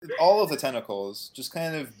all of the tentacles just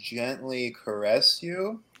kind of gently caress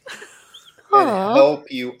you and Aw.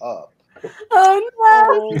 help you up.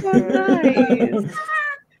 Oh So nice.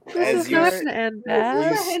 This As is you not s- going to end You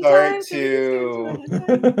bad. start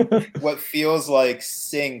to what feels like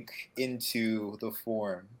sink into the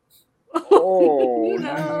form. Oh,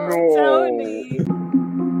 no, no. Tony.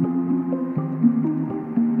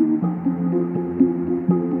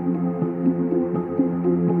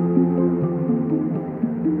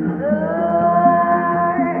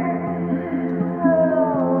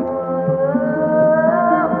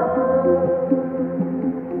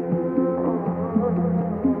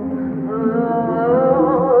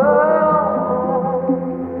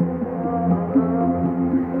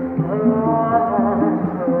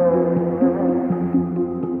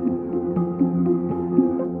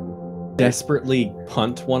 Desperately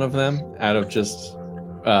punt one of them out of just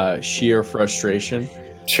sheer frustration.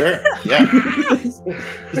 Sure, yeah.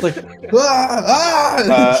 It's like,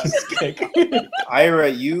 just kick. Ira,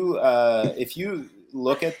 you if you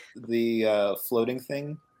look at the floating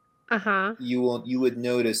thing, Uh-huh. you would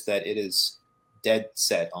notice that it is dead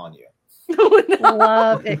set on you. Oh, no.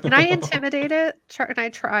 Love it. Can I intimidate it? Can I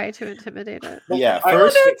try to intimidate it? Yeah, I-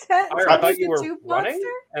 first Ira, I thought you were Tube running, monster?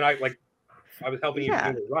 and I was helping you.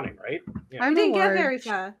 Yeah. You were running, right? Yeah. I'm We didn't a get large very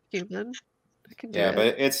far. human. I can do yeah, it. but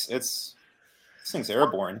it's this thing's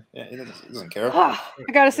airborne. It doesn't care. I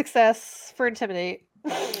got a success for intimidate.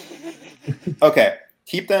 Okay,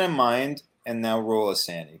 keep that in mind, and now roll a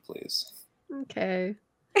sanity, please. Okay.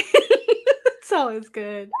 It's always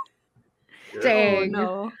good. Dang. Oh,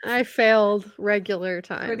 no. I failed regular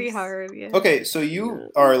times. Pretty hard, yeah. Okay, so you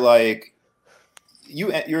are like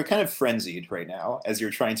you're kind of frenzied right now as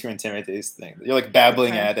you're trying to intimidate this thing. You're like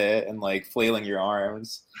babbling Okay. at it and like flailing your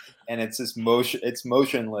arms, and it's just it's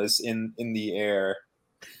motionless in the air,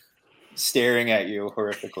 staring at you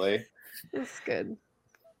horrifically. That's good.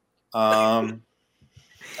 All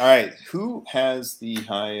right, who has the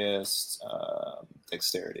highest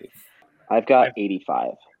dexterity? I've got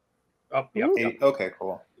 85. Oh, yep. Okay,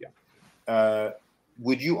 cool. Yeah.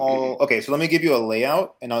 Would you all? Okay, so let me give you a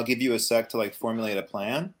layout, and I'll give you a sec to like formulate a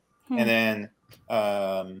plan, and then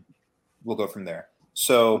we'll go from there.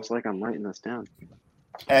 So Looks like I'm writing this down.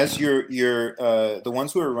 as you're the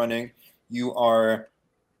ones who are running, you are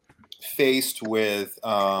faced with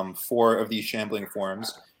 4 of these shambling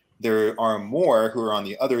forms. There are more who are on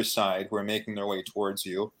the other side who are making their way towards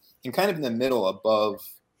you, and kind of in the middle above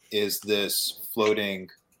is this floating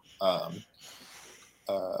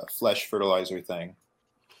flesh fertilizer thing.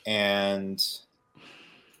 And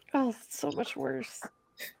Oh, it's so much worse.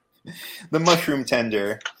 the mushroom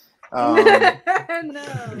tender, No.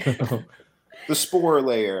 the spore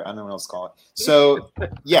layer. I don't know what else to call it. So,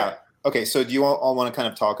 yeah. Okay, so do you all want to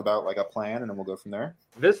kind of talk about like a plan, and then we'll go from there?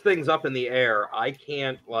 This thing's up in the air. I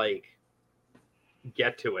can't like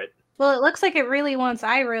get to it. Well, it looks like it really wants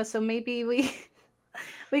Ira, so maybe we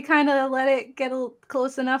kind of let it get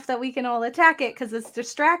close enough that we can all attack it because it's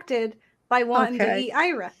distracted by wanting to Okay. eat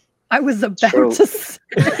Ira. I was about True. to say,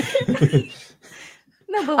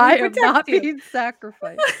 No, but we I am protect not you. being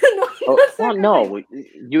sacrificed. No, Oh, not well, no,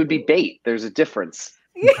 you would be bait. There's a difference.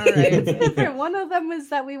 Yeah, All right. it's different. One of them is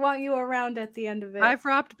that we want you around at the end of it. I've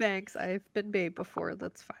robbed banks. I've been bait before.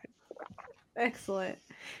 That's fine. Excellent.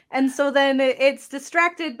 And so then it's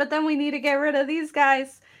distracted, but then we need to get rid of these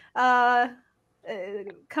guys coming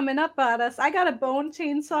up at us. I got a bone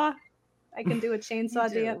chainsaw. I can do a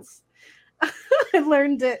chainsaw do. dance. I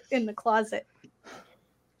learned it in the closet.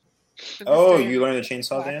 Oh, you learned the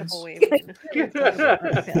chainsaw dance?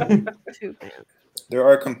 There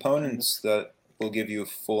are components that will give you a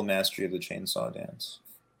full mastery of the chainsaw dance.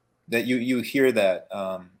 That you hear that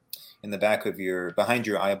in the back of behind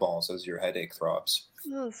your eyeballs as your headache throbs.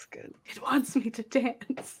 That's good. It wants me to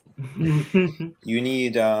dance. You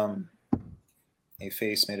need a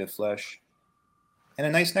face made of flesh and a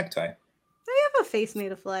nice necktie. I have a face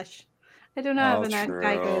made of flesh. I do not have a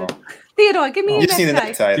necktie. True. Theodore, give me You a just need a necktie.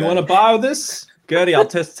 necktie. Do you want to borrow this? Gertie, I'll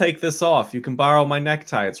just take this off. You can borrow my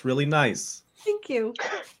necktie. It's really nice. Thank you.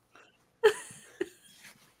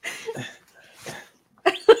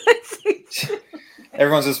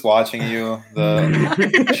 Everyone's just watching you.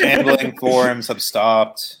 The shambling forms have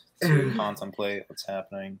stopped to contemplate what's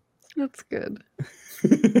happening. That's good.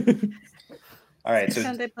 All right, Next so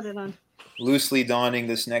time they put it on. loosely donning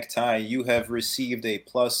this necktie, you have received a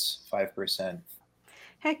plus 5%.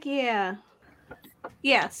 Heck yeah.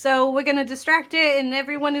 Yeah, so we're gonna distract it and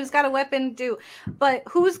everyone who's got a weapon do. But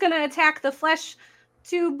who's gonna attack the flesh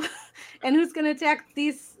tube and who's gonna attack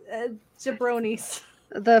these jabronis?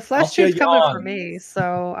 The flesh cheer dude's you coming for on. me,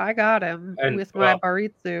 so I got him And, with my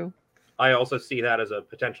Baritsu. I also see that as a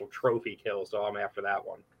potential trophy kill, so I'm after that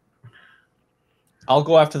one. I'll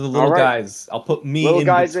go after the little All right. guys. I'll put me Little in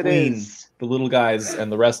guys it between is. the little guys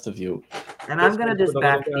and the rest of you. And I'm gonna This just one for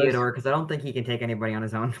the back little guys. Theodore because I don't think he can take anybody on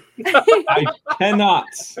his own. I cannot.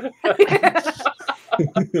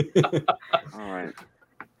 All right.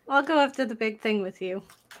 I'll go after the big thing with you.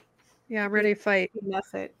 Yeah, I'm ready to fight.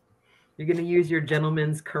 Mess it. You're gonna use your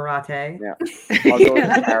gentleman's karate. Yeah. I'll go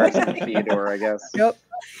with comparison to Theodore, I guess. Yep.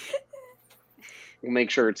 We'll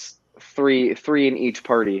make sure it's three in each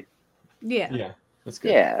party. Yeah. Yeah, that's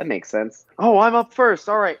good. Yeah, that makes sense. Oh, I'm up first.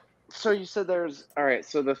 All right. So you said there's all right.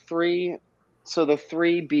 So the three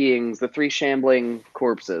beings, the three shambling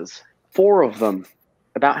corpses, 4 of them.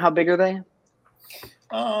 About how big are they?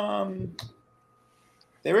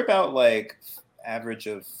 They were about like average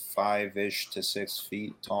of 5-ish to 6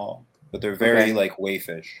 feet tall, but they're very Okay. like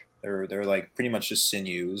wayfish. They're like pretty much just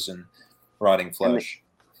sinews and rotting flesh.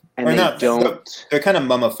 And Or they not- don't. They're kind of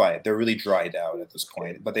mummified. They're really dried out at this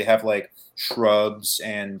point, but they have like shrubs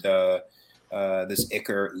and this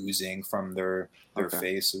ichor oozing from their Okay.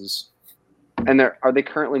 faces. And are they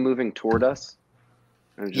currently moving toward us?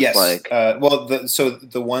 Or just Yes. Like, So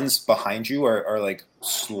the ones behind you are like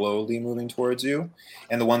slowly moving towards you,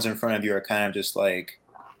 and the ones in front of you are kind of just like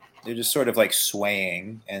they're just sort of like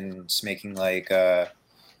swaying and making like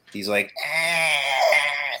these like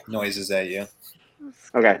noises at you.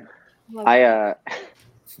 okay. Love I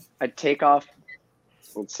take off.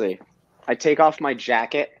 Let's see. I take off my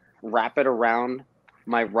jacket, wrap it around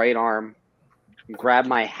my right arm, grab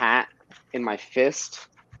my hat in my fist,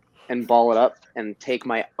 and ball it up, and take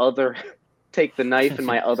the knife in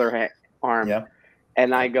my other arm, Yeah.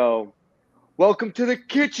 and I go, "Welcome to the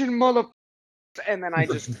kitchen, mother." And then I'm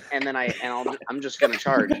just gonna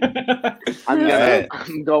charge. Alright.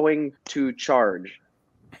 I'm going to charge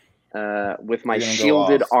with my You're gonna go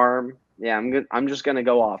shielded off. arm. Yeah, I'm just gonna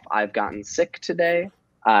go off. I've gotten sick today.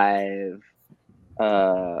 I've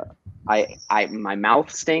my mouth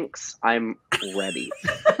stinks. I'm ready.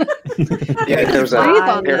 Yeah, there's a Breathe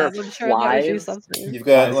on there them. are I'm sure that would do flies. something. You've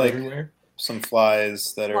got Flies like everywhere. some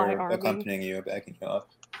flies that Fly are army. accompanying you, backing you up.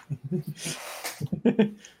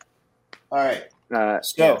 All right.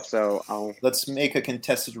 So I'll Let's make a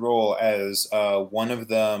contested roll as one of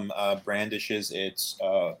them brandishes its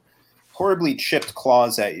horribly chipped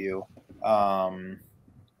claws at you.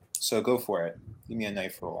 So go for it. Give me a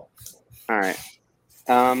knife roll. all right.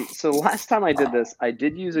 So last time I did this, I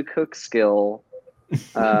did use a cook skill. Is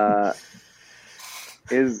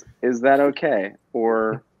that okay?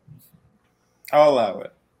 Or I'll allow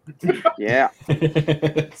it. yeah,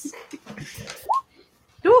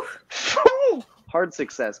 Oof. hard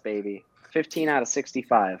success, baby. 15 out of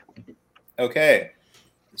 65. Okay.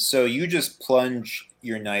 So you just plunge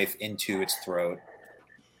your knife into its throat,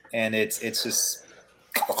 and it's just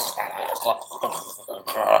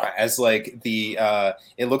as like the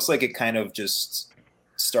it looks like it kind of just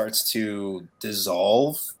starts to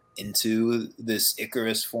dissolve into this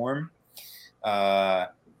Icarus form. Yeah,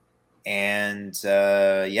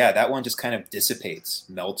 that one just kind of dissipates,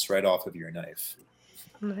 melts right off of your knife.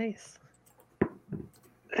 Nice.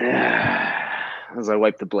 As I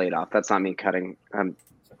wipe the blade off. That's not me cutting. I'm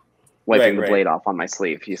wiping the Right. blade off on my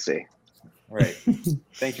sleeve, you see. Right.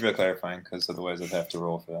 Thank you for clarifying, because otherwise I'd have to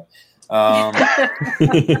roll for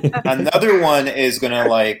that. Another one is gonna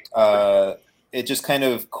like it just kind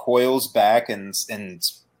of coils back and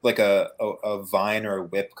like a vine or a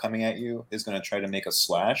whip coming at you is gonna try to make a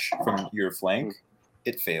slash from your flank.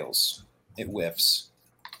 It fails. It whiffs.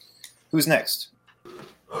 Who's next?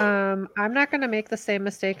 I'm not going to make the same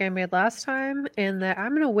mistake I made last time, in that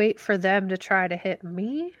I'm going to wait for them to try to hit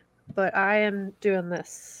me, but I am doing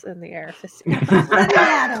this in the air. Okay.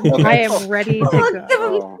 I am ready to Oh, go. give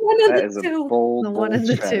him Oh, one of that the is a two. bold, The one bold and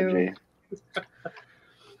the strategy.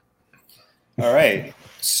 All right.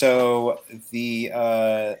 So the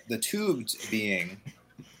tubed being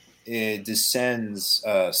it descends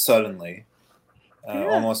suddenly,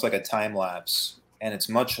 almost like a time lapse, and it's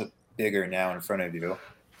much bigger now in front of you.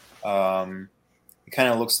 It kind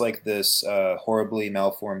of looks like this horribly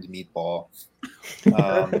malformed meatball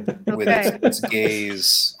with its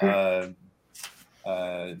gaze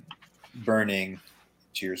burning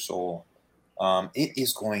to your soul. It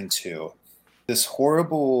is going to this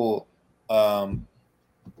horrible. I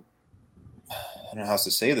don't know how else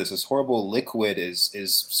to say this. This horrible liquid is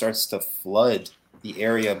starts to flood the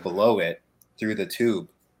area below it through the tube.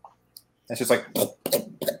 It's just like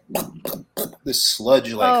this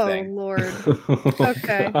sludge-like Oh thing. Lord.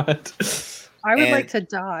 Okay. God. I would And- like to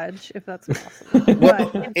dodge if that's possible. Well,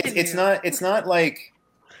 But it's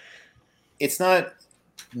not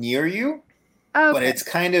near you, okay. but it's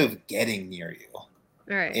kind of getting near you. All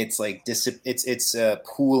right. It's like it's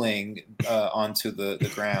pooling onto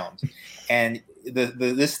the ground, and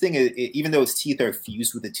this thing even though its teeth are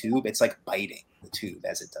fused with the tube, it's like biting the tube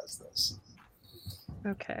as it does this.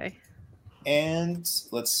 Okay. And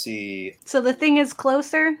let's see. So the thing is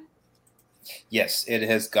closer. Yes, it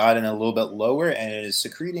has gotten a little bit lower, and it is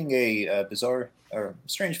secreting a bizarre or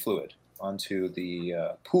strange fluid onto the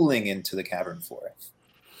pooling into the cavern floor.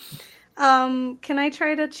 Can I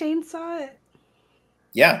try to chainsaw it?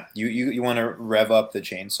 Yeah, you want to rev up the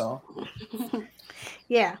chainsaw?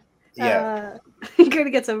 Yeah. Yeah. You're gonna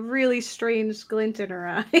get some really strange glint in her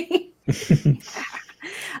eye.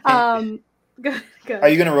 Go. Are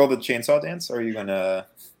you gonna roll the chainsaw dance, or are you gonna?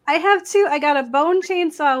 I have two. I got a bone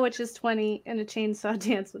chainsaw, which is 20, and a chainsaw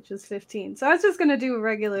dance, which is 15. So I was just gonna do a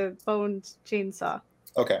regular bone chainsaw.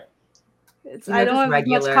 Okay. I don't have much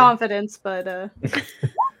regular. confidence, but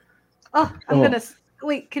oh, I'm gonna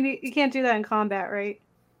wait. You can't do that in combat, right?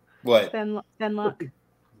 What? Spend luck.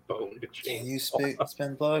 Bone to Can chain. you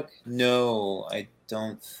spend luck? No, I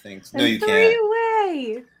don't think so. No, And you 3 can't.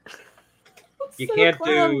 away. You So can't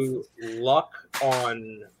close. do luck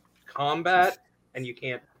on combat, and you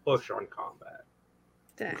can't push on combat.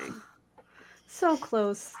 Dang. So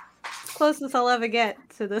close. Closest I'll ever get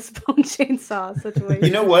to this bone chainsaw situation.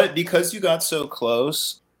 You know what? Because you got so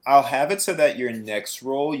close, I'll have it so that your next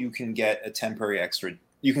roll you can get a temporary extra.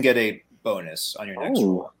 You can get a bonus on your next Oh.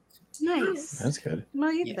 roll. Nice. That's good.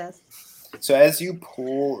 My Yeah. best. So as you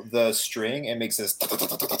pull the string, it makes this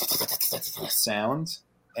sound,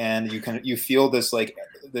 and you feel this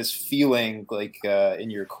this feeling in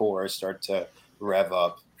your core start to rev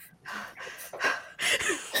up.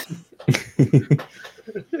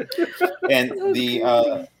 And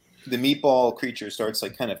the meatball creature starts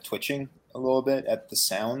kind of twitching a little bit at the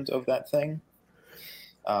sound of that thing,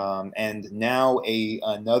 and now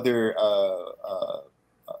another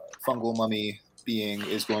fungal mummy being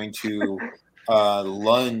is going to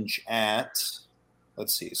lunge at.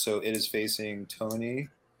 Let's see. So it is facing Tony,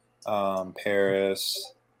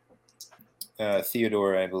 Paris,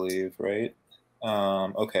 Theodore, I believe, right?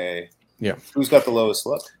 Okay. Yeah. Who's got the lowest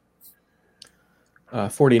luck?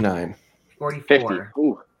 49. 44. 50.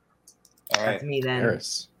 Ooh. All That's right. me then.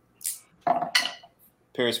 Paris.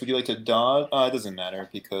 Paris, would you like to dodge? It doesn't matter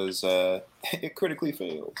because it critically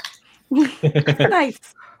failed Nice.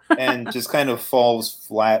 and just kind of falls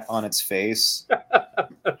flat on its face.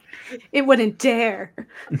 It wouldn't dare.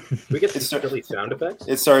 We get It's some silly sound effects.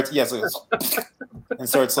 It starts, yes, and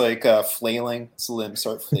starts flailing. Its limbs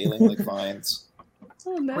start flailing like vines.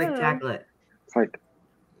 Oh no. Quick tackle it. It's like,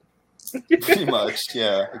 Pretty much,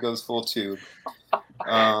 yeah. It goes full tube.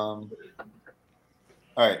 All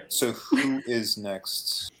right, so who is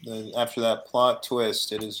next? After that plot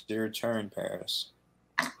twist, it is your turn, Paris.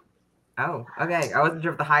 Oh, okay. I wasn't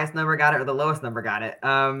sure if the highest number got it or the lowest number got it.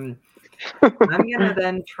 I'm gonna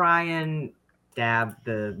then try and stab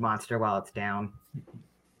the monster while it's down.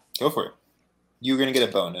 Go for it. You're going to get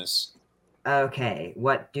a bonus. Okay,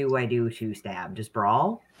 what do I do to stab? Just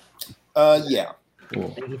brawl? Yeah. Cool.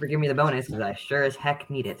 Thank you for giving me the bonus because I sure as heck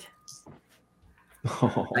need it.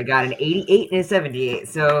 Oh, I got an 88 and a 78,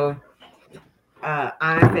 so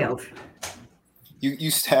I failed.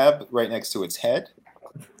 You stab right next to its head,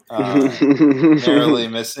 narrowly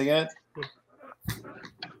missing it.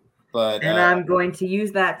 But And I'm going to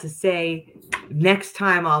use that to say, next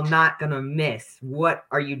time I'm not gonna miss. What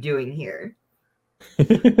are you doing here? yeah,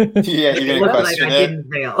 you're It going to looked like question I it.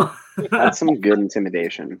 didn't fail. that's some good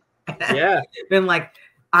intimidation. Yeah. Been like,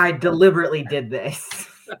 I deliberately did this.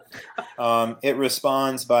 It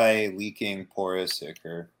responds by leaking porous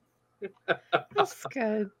ichor. That's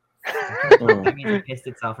good. Oh, I mean, it pissed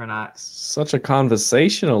itself or not. such a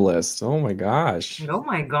conversationalist. Oh my gosh. Oh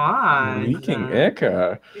my god. Leaking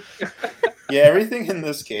ichor. Yeah, everything in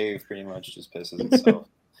this cave pretty much just pisses itself.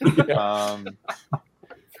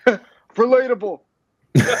 Relatable.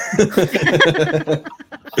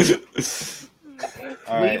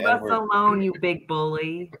 All right, Leave us Edward. alone, you big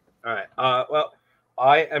bully. All right. Well,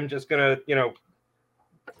 I am just gonna,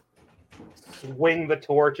 swing the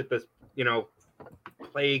torch at this,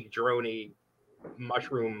 plague drony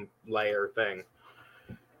mushroom layer thing.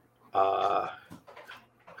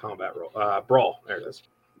 Combat roll. Brawl. There it is.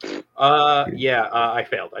 Yeah. I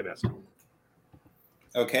failed. I missed.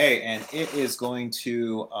 Okay, and it is going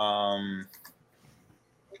to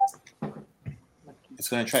it's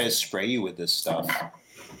going to try to spray you with this stuff,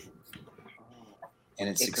 and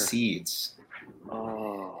it Ichor. succeeds.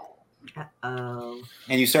 Oh. Um,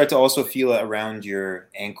 And you start to also feel it around your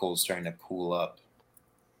ankles starting to pool up.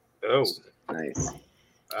 Oh. Nice.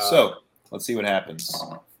 So let's see what happens.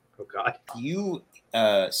 Oh God. You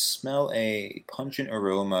smell a pungent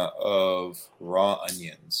aroma of raw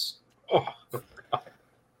onions. Oh.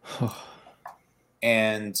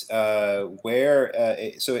 And so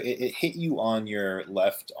it hit you on your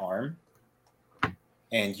left arm,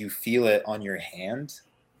 and you feel it on your hand.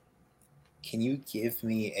 Can you give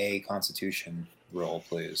me a Constitution roll,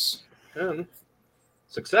 please?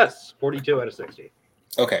 Success. 42 out of 60.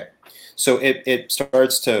 Okay, so it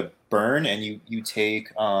starts to burn, and you take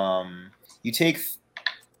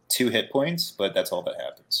 2 hit points, but that's all that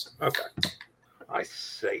happens. Okay. I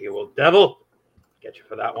say you will, devil. Get you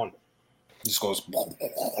for that one. It just goes.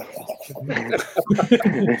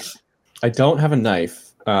 I don't have a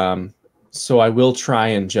knife, so I will try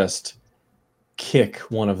and just kick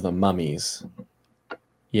one of the mummies.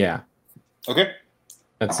 Yeah, Okay.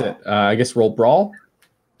 that's it. I guess roll brawl.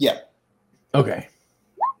 Yeah. Okay.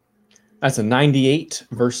 That's a 98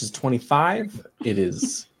 versus 25. It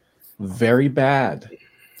is very bad.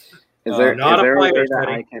 Is there Not is there a a way fighter, that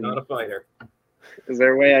Teddy. I can? Not a fighter. Is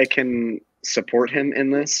there a way I can support him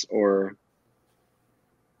in this, or?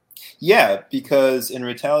 Yeah, because in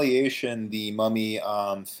retaliation, the mummy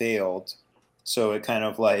failed. So it kind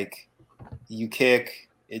of like you kick,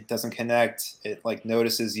 it doesn't connect. It like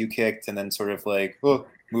notices you kicked, and then sort of like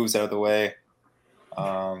moves out of the way.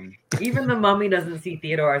 even the mummy doesn't see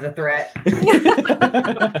Theodore as a threat.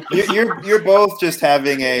 You're both just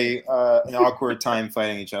having an awkward time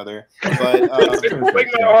fighting each other. But Swing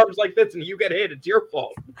my arms like this, and you get hit. It's your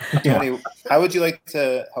fault. Tony, how would you like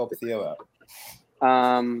to help Theo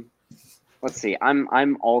out? Let's see.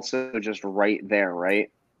 I'm also just right there, right?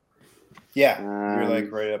 Yeah, you're like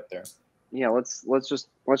right up there. Yeah, let's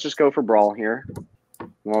just go for brawl here.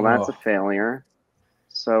 Well, that's a failure.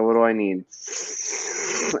 So what do I need?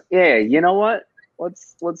 Yeah, you know what?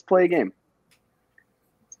 Let's play a game.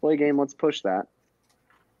 Let's play a game. Let's push that.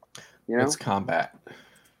 You know? It's combat.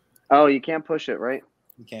 Oh, you can't push it, right?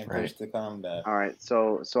 You can't push the combat. All right.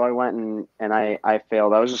 So I went and I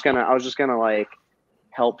failed. I was just gonna like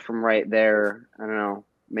help from right there. I don't know.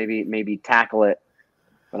 Maybe tackle it,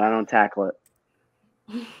 but I don't tackle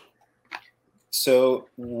it. So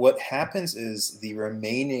what happens is the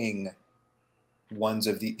remaining ones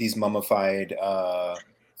of these mummified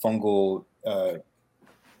fungal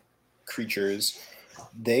creatures,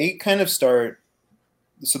 they kind of start.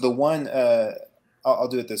 So the one, I'll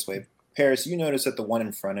do it this way. Paris, you notice that the one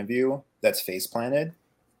in front of you that's face planted,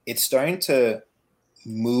 it's starting to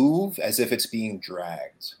move as if it's being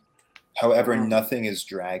dragged. However, nothing is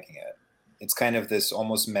dragging it. It's kind of this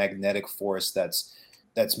almost magnetic force that's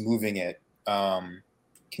moving it. Can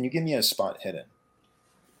you give me a spot hidden?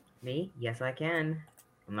 Me? Yes, I can.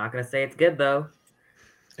 I'm not gonna say it's good though.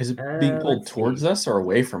 Is it being pulled let's towards see. us or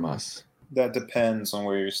away from us? That depends on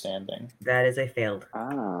where you're standing. That is a failed.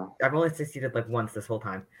 Ah. I've only succeeded like once this whole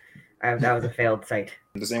time. That was a failed sight.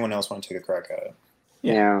 Does anyone else want to take a crack at it?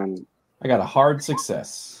 Yeah. I got a hard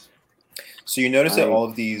success. So you notice that Right. all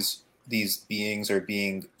of these beings are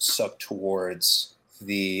being sucked towards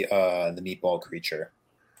the meatball creature,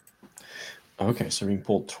 Okay, so being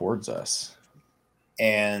pulled towards us.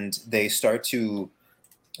 and they start to,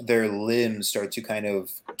 their limbs start to kind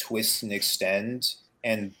of twist and extend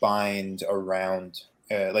and bind around,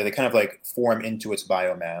 like they kind of like form into its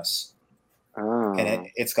biomass, Oh. and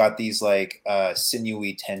it's got these like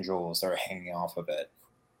sinewy tendrils that are hanging off of it,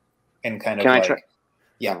 and kind of Can I like, try-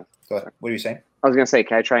 yeah. Go ahead. What are you saying? I was gonna say,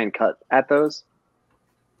 can I try and cut at those?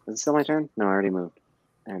 Is it still my turn? No, I already moved.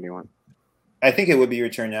 I already won. I think it would be your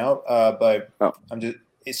turn now, but Oh. I'm just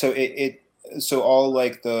so all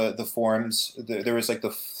like the forms. There was like the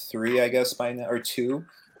 3, I guess, by now, or 2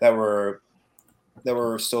 that were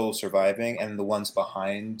still surviving, and the ones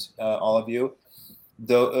behind all of you.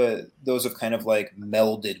 Those have kind of like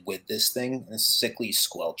melded with this thing, and sickly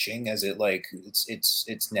squelching as it like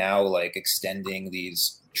it's now like extending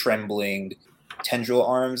these trembling tendril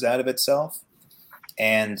arms out of itself,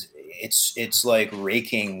 and it's like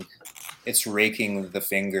raking the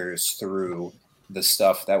fingers through the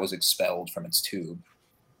stuff that was expelled from its tube,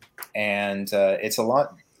 and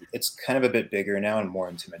it's kind of a bit bigger now and more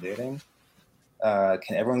intimidating.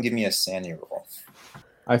 Can everyone give me a sanity roll?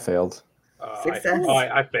 I failed. Success.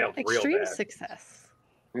 I failed real Extreme bad. success.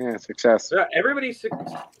 Yeah, success. Yeah, everybody's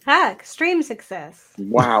Heck, extreme success.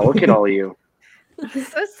 Wow, look at all of you.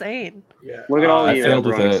 So sane. yeah. Look at all I of you. failed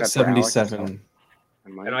with everyone a except for Alex. 77.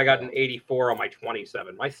 And I got an 84 on my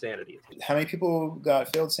 27. My sanity is How many people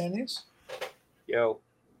got failed sanities? yo.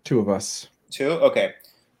 2 of us. 2? Okay.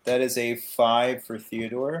 That is a 5 for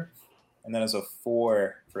Theodore, and that is a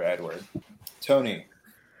 4 for Edward. Tony,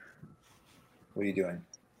 what are you doing?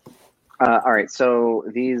 All right, so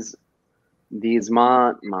these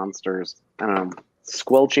monsters,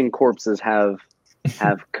 squelching corpses have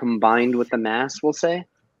combined with the mass. We'll say,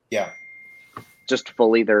 Yeah, just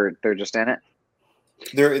fully. They're just in it.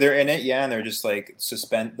 they're in it. Yeah, and they're just like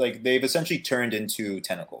like they've essentially turned into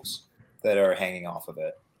tentacles that are hanging off of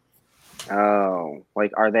it. Oh,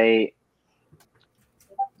 like are they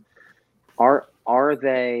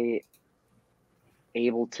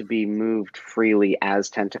able to be moved freely as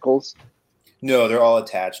tentacles? No, they're all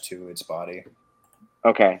attached to its body.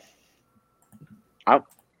 Okay.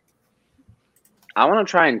 I want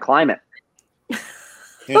to try and climb it.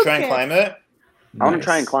 You try and Okay. climb it? I want to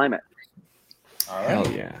try and climb it. All Hell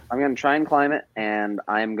right. yeah. I'm going to try and climb it, and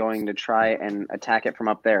I'm going to try and attack it from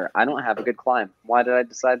up there. I don't have a good climb. Why did I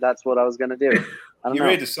decide that's what I was going to do? I don't You know.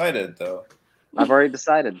 already decided, though. I've already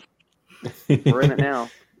decided. We're in it now.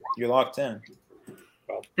 You're locked in.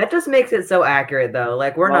 That just makes it so accurate, though.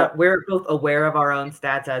 Like Well- we're both aware of our own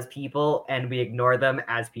stats as people, and we ignore them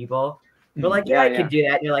as people. But like, Yeah, I yeah. can do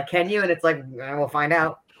that. And you're like, can you? And it's like, we'll find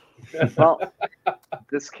out. Well,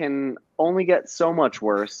 this can only get so much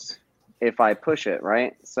worse if I push it,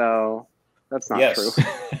 right? So that's not Yes. true.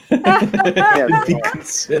 It'd be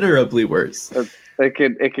considerably worse. It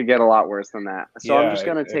could get a lot worse than that. So I'm Yeah, just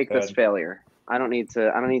gonna it take this could. failure. I don't need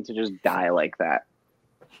to just die like that.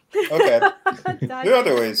 Okay. Die There are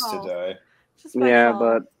other by ways to fall. die. Just by Yeah, fall.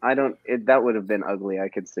 but I don't. That would have been ugly. I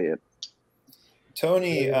could see it.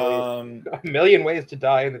 Tony, A million ways to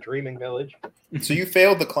die in the Dreaming Village. so you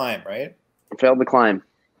failed the climb, right? I failed the climb.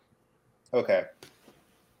 Okay.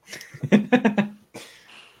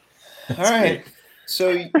 All right. So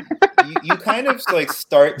you kind of like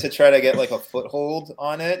start to try to get like a foothold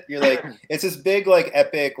on it. You're like, it's this big like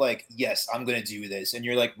epic like, yes, I'm gonna do this, and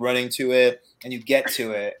you're like running to it, and you get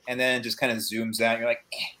to it, and then it just kind of zooms out. And you're like,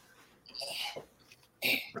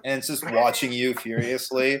 and it's just watching you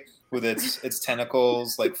furiously with its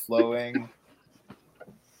tentacles like flowing.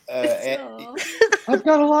 So- I've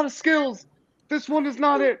got a lot of skills. This one is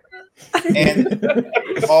not it.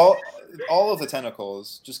 And all of the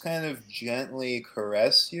tentacles just kind of gently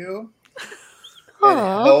caress you and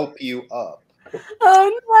Aw. help you up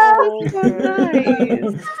Oh So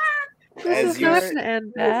nice. This As is you not s- going to end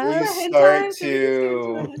you bad. start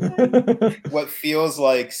to what feels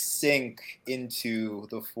like sink into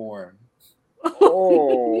the form.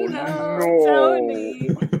 Oh no, Tony.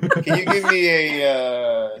 Can you give me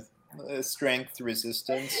a strength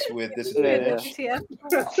resistance with disadvantage? Yeah.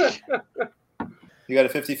 You got a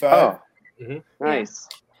 55. Oh, Mhm. nice.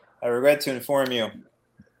 I regret to inform you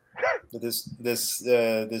that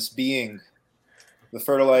this being, the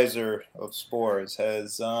fertilizer of spores,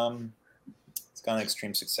 has it's gotten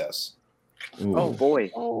extreme success, Oh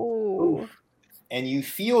boy. Oh. and you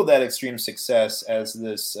feel that extreme success as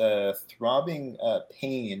this throbbing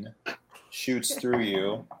pain shoots through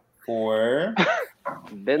you for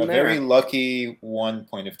Been a there. very lucky 1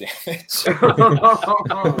 point of damage.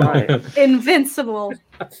 Right. Invincible.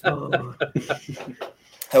 Oh.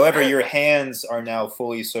 However, your hands are now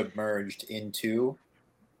fully submerged into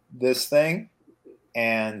this thing,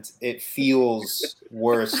 and it feels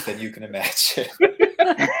worse than you can imagine.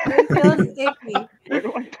 It feels icky.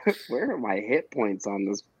 Where are my hit points on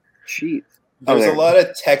this sheet? There's there. a lot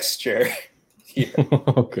of texture here.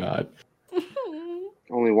 Oh god.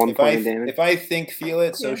 Only 1 If point of damage. if I think feel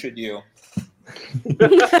it, so Yeah. should you.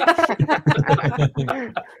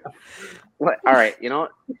 What? All right, you know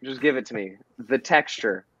what? Just give it to me. The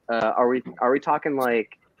texture. Are we talking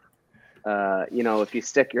like, if you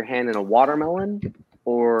stick your hand in a watermelon,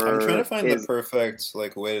 or I'm trying to find is- the perfect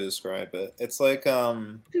like way to describe it. It's like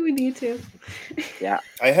Do we need to?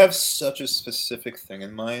 I have such a specific thing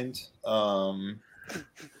in mind.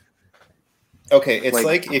 Okay, it's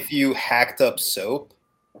like if you hacked up soap,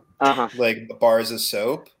 Uh-huh. like bars of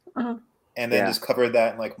soap, Uh-huh. and then Yeah. just covered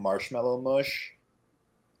that in like marshmallow mush,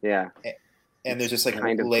 Yeah. and there's just like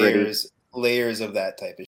Kind of gritty. layers of that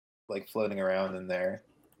type of like floating around in there.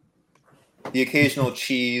 The occasional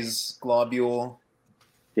cheese globule.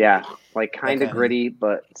 Yeah. Like kind of Okay. gritty,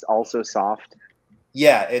 but it's also soft.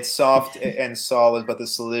 Yeah, it's soft and solid, but the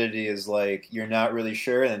solidity is like you're not really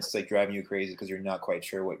sure, and it's like driving you crazy because you're not quite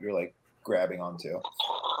sure what you're like grabbing onto.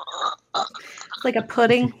 It's like a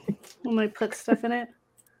pudding when I put stuff in it.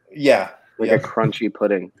 Yeah, Like yeah, a crunchy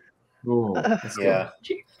pudding. Ooh, Uh, that's good. yeah.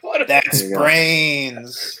 What a- That's There you go.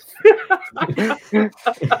 brains.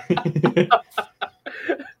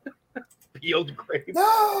 peeled grapes.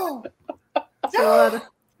 No. God.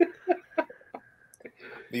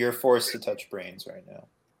 You're forced to touch brains right now.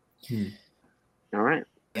 All right.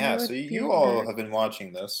 Yeah, would so be you all next. have been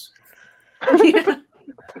watching this. Yeah.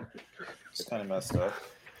 It's kind of messed up.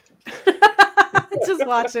 Just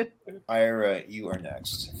watch it. Ira, you are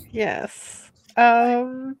next. Yes.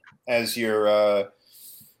 As you're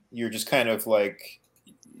just kind of like,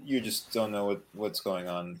 you just don't know what's going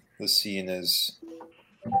on. The scene is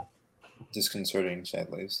disconcerting, at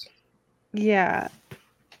least. Yeah.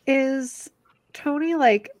 Is Tony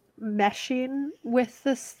like meshing with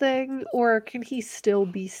this thing, or can he still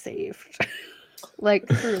be saved? Like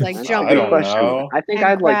through like That's a jumping. good don't question. know. I think and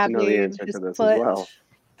I'd like to know the grabbing answer his to this foot, as well.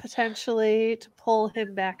 potentially to pull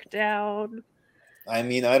him back down. I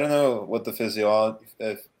mean, I don't know what the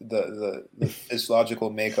physiological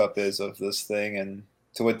makeup is of this thing, and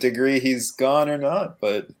to what degree he's gone or not.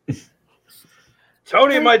 But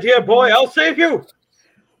Tony, my dear boy, I'll save you.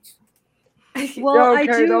 Well, I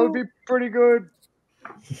do. That would be pretty good.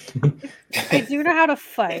 I do know how to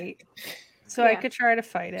fight, so I Yeah. could try to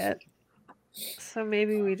fight it. So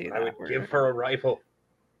maybe we do I that. would give her a rifle.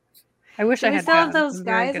 I wish Do I we had still have guns. those I'm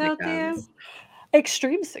very guys good at out there? guns.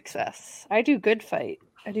 Extreme success. I do good fight.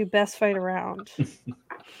 I do best fight around.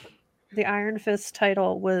 The Iron Fist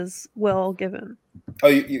title was well given. oh,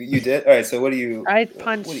 you did? All right. So what do you? I what do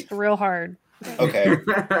punched you- real hard. Okay.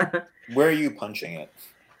 Where are you punching it?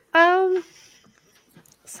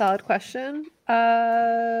 Solid question.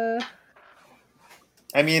 I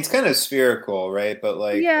mean, it's kind of spherical, right? But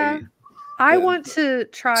like, Yeah. I the- want to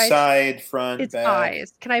try side, front, its back.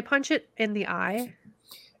 eyes. Can I punch it in the eye?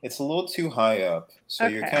 It's a little too high up, so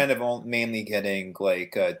you're Okay. kind of mainly getting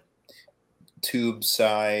like a tube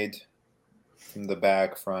side from the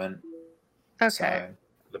back, front Okay. side.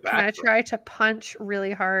 The Can I back. try to punch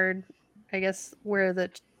really hard? I guess where the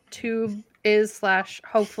tube is /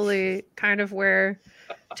 hopefully kind of where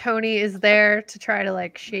Tony is there to try to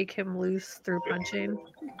like shake him loose through punching.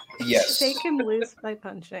 Yes. Shake him loose by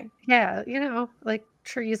punching. Yeah, you know, like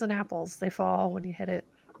trees and apples, they fall when you hit it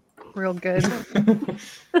real good.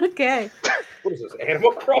 Okay. What is this,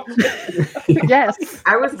 Animal Crossing? Yes.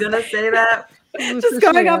 I was gonna say that. Just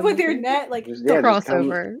going up with your net, like Just, The yeah, just, come-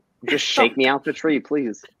 crossover. just shake me out the tree,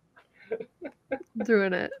 please.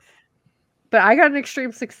 Doing it. But I got an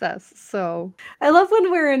extreme success, so I love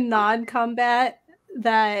when we're in non-combat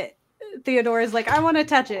that Theodore is like, I want to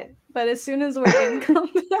touch it. But as soon as we're in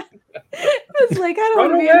combat, it's like, I don't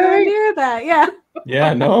want to be anywhere away. near that. Yeah.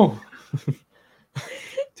 Yeah, no.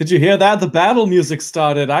 Did you hear that? The battle music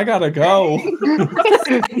started. I gotta go.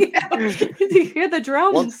 You hear the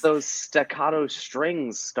drums. Once those staccato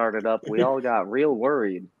strings started up, we all got real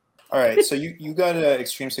worried. All right. So you got an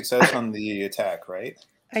extreme success on the attack, right?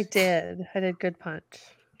 I did. I did good punch.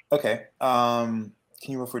 Okay. Can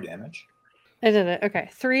you roll for damage? I did it. Okay.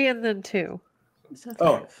 3 and then 2. So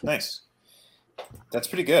Oh, 5. nice. That's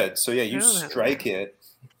pretty good. So yeah, you I don't have strike it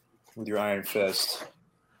with your iron fist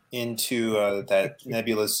into that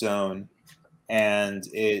nebulous zone, and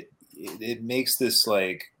it makes this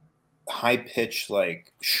like high pitched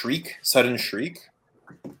like shriek, sudden shriek,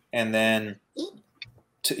 and then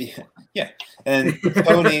yeah, and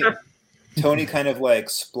Tony kind of like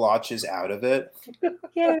splotches out of it,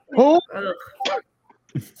 Yeah. Ugh.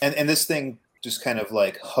 and this thing just kind of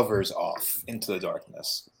like hovers off into the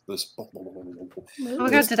darkness. This Oh my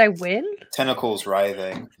god, did I win? tentacles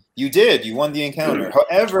writhing. You did. You won the encounter.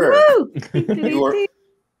 However, Woo!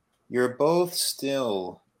 you're both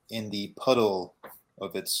still in the puddle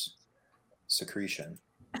of its secretion.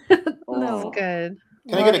 No. Good.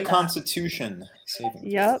 Can I get a Love Constitution saving throw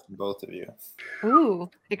Yep. from both of you?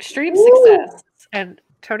 Ooh, extreme success. And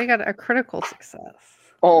Tony got a critical success.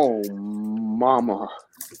 Oh, mama.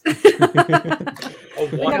 A I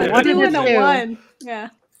one got and a one a 2 and and a a two. 1. Yeah.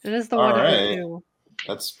 It is the All one and right. the 2.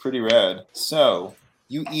 That's pretty rad. So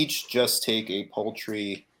you each just take a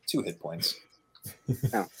paltry 2 hit points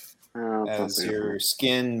Oh, as something. your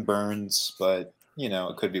skin burns, but you know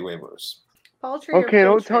it could be way worse. Poultry or Okay,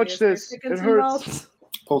 don't poultry? touch Is there this. chickens It hurts. involved?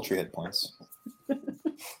 Paltry hit points.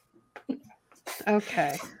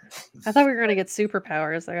 Okay. I thought we were going to get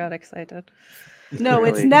superpowers. I got excited. No,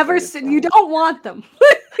 it's Really never. excited You for it. don't want them.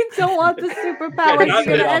 You don't want the superpowers. not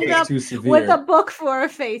You're that gonna end obvious. up Too severe. with a book for a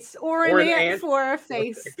face or an Or an ant ant. for a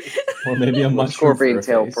face. Or maybe a mushroom Scorpion for a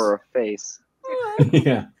tail face. for a face.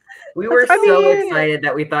 Yeah. We were That's so funny. excited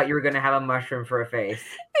that we thought you were gonna have a mushroom for a face.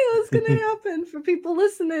 It was gonna happen for people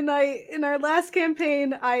listening. In our last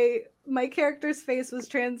campaign, my character's face was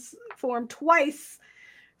transformed twice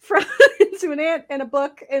from into an ant and a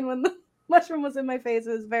book, and when the mushroom was in my face,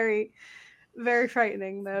 it was very, very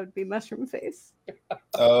frightening. That would be mushroom face.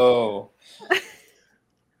 Oh,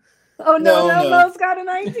 Oh no, No, no. Elmo's got a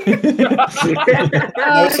 19.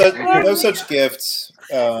 No such gifts.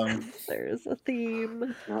 There's a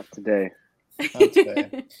theme. Not today. Not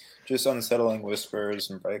today. Just unsettling whispers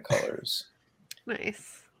and bright colors.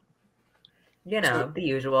 Nice. You know, the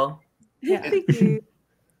usual. Yeah. Thank you.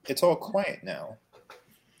 It's all quiet now.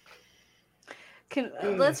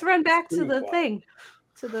 Let's run back to the thing,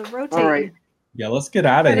 to the rotating. All right. Yeah, let's get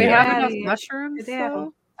out of Do we here. have Yeah. enough Yeah. mushrooms Yeah.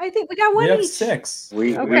 though? I think we got one We have each. 6.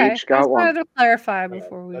 We Okay. each I got just wanted one. to clarify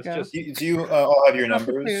before we Let's go. just- Do you all have your Not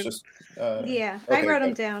the numbers? food. Just Yeah, okay, I wrote them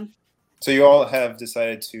good. down. So you all have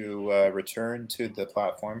decided to return to the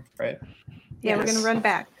platform, right? Yeah, we're Yes. gonna run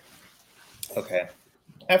back. Okay.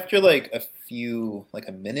 After like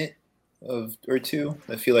a minute or two,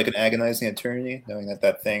 I feel like an agonizing eternity, knowing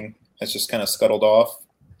that thing has just kind of scuttled off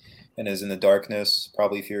and is in the darkness,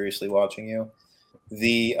 probably furiously watching you.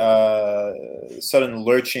 The sudden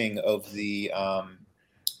lurching of the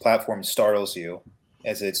platform startles you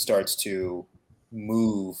as it starts to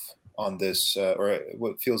move on this, or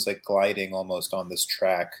what feels like gliding almost on this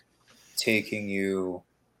track, taking you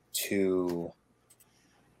to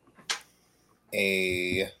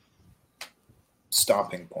a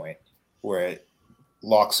stopping point where it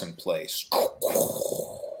locks in place.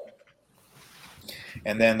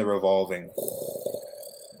 And then the revolving.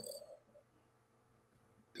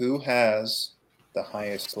 Who has the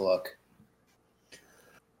highest luck?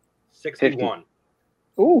 61.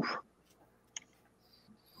 Ooh.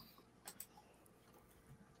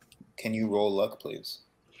 Can you roll luck, please?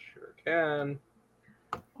 Sure can.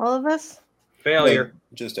 All of us? Failure.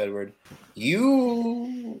 Wait, just Edward.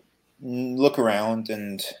 You look around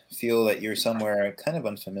and feel that you're somewhere kind of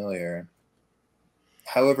unfamiliar.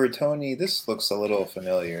 However, Tony, this looks a little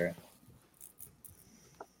familiar.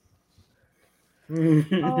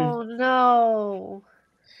 Oh no.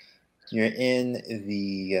 You're in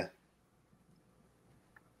the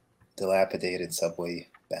dilapidated subway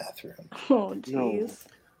bathroom Oh jeez.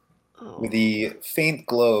 Oh. with the faint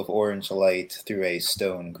glow of orange light through a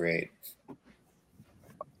stone grate.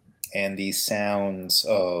 And the sound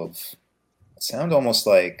almost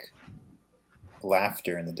like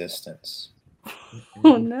laughter in the distance.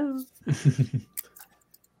 Oh no.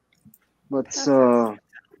 Let's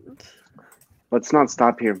not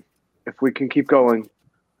stop here. If we can keep going,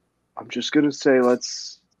 I'm just gonna say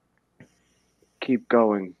let's keep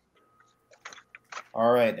going.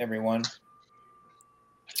 All right, everyone.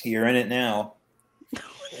 You're in it now.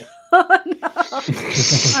 Oh no.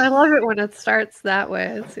 I love it when it starts that way.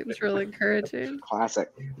 It seems really encouraging. Classic.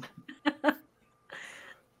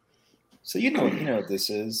 So you know what this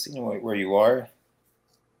is. You know where you are.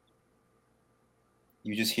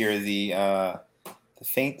 You just hear the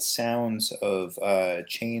faint sounds of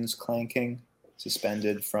chains clanking,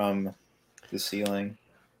 suspended from the ceiling,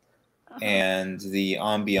 and the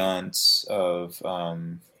ambiance of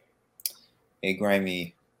a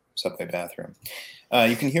grimy subway bathroom.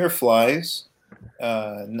 You can hear flies,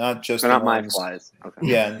 not just They're the not my ones- flies. Okay.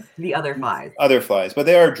 Yeah, The other 5. other flies, but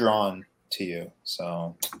they are drawn to you.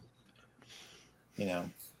 So,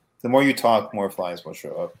 the more you talk, more flies will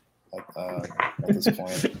show up at this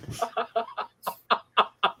point.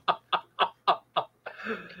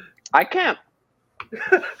 I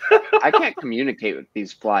can't communicate with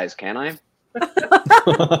these flies, can I?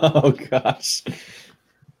 Oh gosh.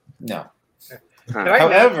 No. Can I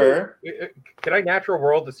However, can I natural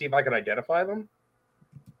world to see if I can identify them?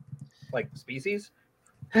 Like species?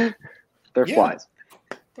 They're Yeah. flies.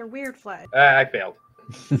 They're weird flags. I failed.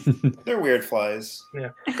 they're weird flies. Yeah.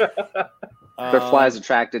 They're flies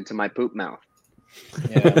attracted to my poop mouth.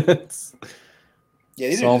 Yeah, yeah.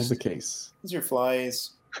 These Solves are the case. these are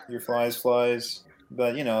flies. Your flies,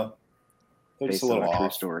 but they're just Based a little on a true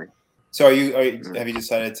off. story. So, have you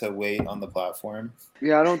decided to wait on the platform?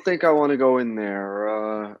 Yeah, I don't think I want to go in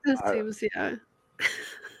there. This seems, yeah.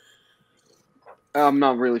 I'm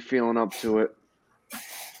not really feeling up to it.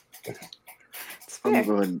 It's I'm fair.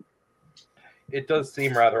 good. It does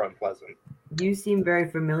seem rather unpleasant. You seem very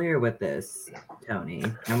familiar with this, Tony.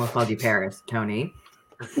 I almost called you Paris, Tony.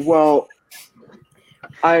 Well,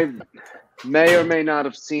 I may or may not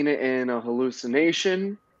have seen it in a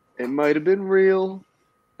hallucination. It might have been real.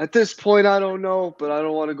 At this point, I don't know, but I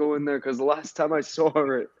don't want to go in there because the last time I saw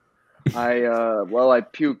it, I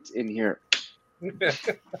puked in here.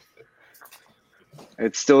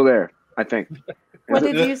 It's still there, I think. What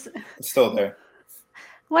did you? It's still there.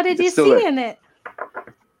 What did It's you still see there. in it?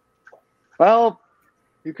 Well,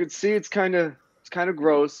 you could see it's kind of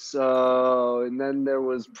gross. And then there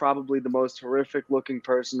was probably the most horrific looking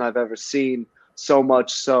person I've ever seen. So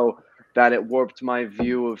much so that it warped my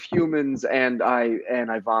view of humans, and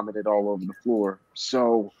I vomited all over the floor.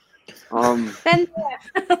 So, Then,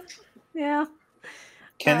 yeah.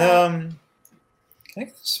 Can I get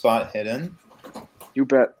a spot hidden you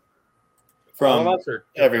bet. All of from us or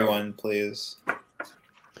everyone, please?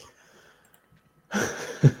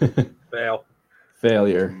 Fail.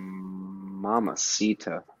 Failure.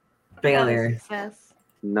 Mamacita. Failure. Success.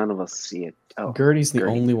 None of us see it. Oh, Gertie's the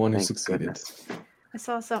Gertie, only one who thank succeeded. goodness. I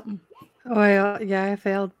saw something. Oh, yeah, I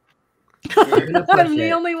failed. gonna push I'm the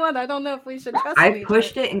it. only one. I don't know if we should trust I me.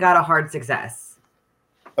 pushed it and got a hard success.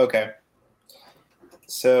 Okay.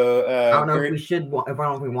 So I don't know if Gert- we should. If I don't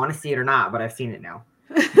know if we want to see it or not, but I've seen it now.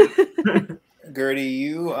 Gertie,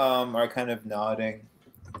 you are kind of nodding,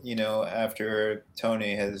 after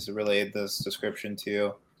Tony has relayed this description to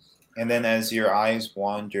you. And then as your eyes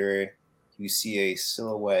wander, you see a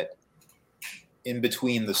silhouette in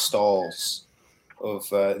between the stalls of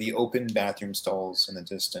the open bathroom stalls in the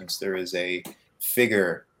distance. There is a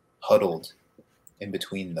figure huddled in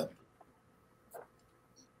between them.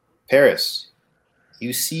 Paris,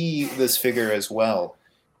 you see this figure as well.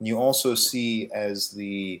 And you also see as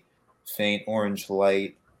the faint orange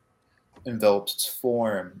light envelops its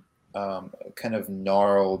form, kind of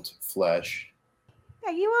gnarled flesh.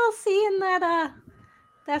 Are you all seeing that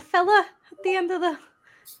fella at the end of the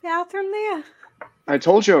bathroom there? I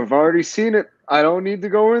told you, I've already seen it. I don't need to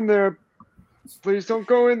go in there. Please don't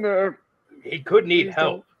go in there. He could need Please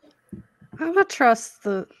help. I'm gonna trust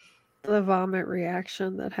the vomit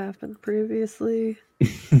reaction that happened previously.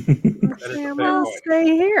 That is a Sam, fair I'll point. stay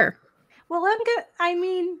here. Well, I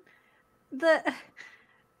mean,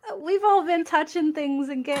 we've all been touching things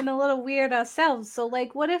and getting a little weird ourselves. So,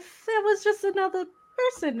 like, what if it was just another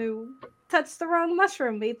person who touched the wrong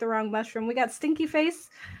mushroom, ate the wrong mushroom? We got Stinky Face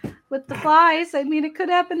with the flies. I mean, it could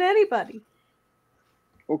happen to anybody.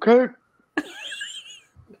 Okay.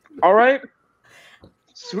 All right.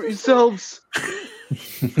 Suit yourselves.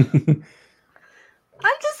 I'm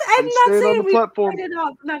I'm not staying on saying the we platform. it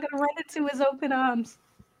up. I'm not gonna run into his open arms.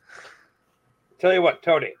 Tell you what,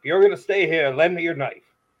 Tony, if you're gonna stay here, lend me your knife.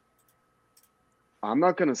 I'm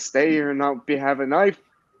not gonna stay here and not have a knife.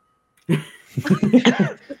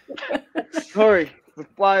 Sorry, the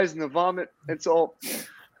flies and the vomit. It's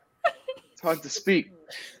hard to speak.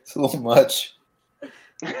 It's a little much.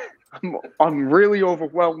 I'm really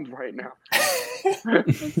overwhelmed right now.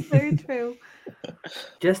 That's very true.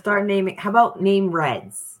 Just start naming. How about name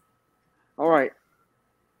Reds? All right.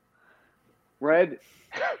 Red,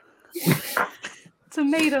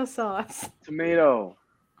 Tomato sauce. tomato,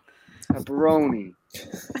 pepperoni.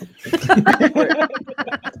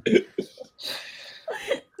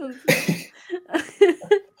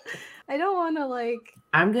 I don't want to like.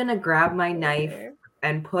 I'm gonna grab my knife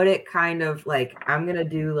and put it kind of like I'm gonna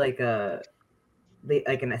do like I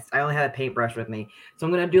only have a paintbrush with me, so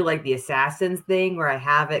I'm gonna do like the assassin's thing where I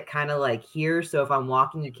have it kind of like here, so if I'm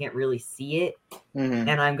walking, you can't really see it, Mhm.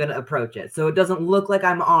 and I'm gonna approach it, so it doesn't look like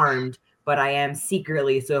I'm armed, but I am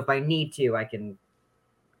secretly. So if I need to, I can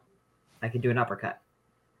do an uppercut.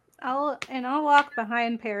 I'll walk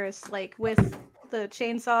behind Paris like with the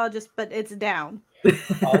chainsaw, but it's down. I'm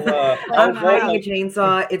I'll riding a walk-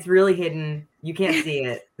 chainsaw. It's really hidden. You can't see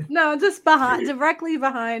it. No, just directly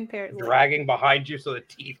behind Paris. dragging behind you so the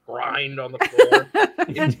teeth grind on the floor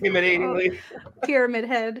intimidatingly. Pyramid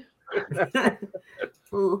head.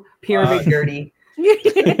 Ooh, pyramid dirty.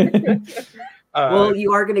 Well,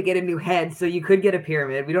 you are gonna get a new head, so you could get a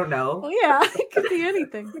pyramid. We don't know. Well, yeah, it could be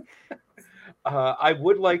anything. I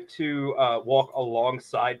would like to walk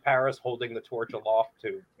alongside Paris, holding the torch aloft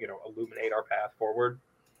to, illuminate our path forward.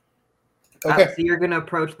 Okay. So you're gonna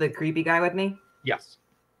approach the creepy guy with me? Yes.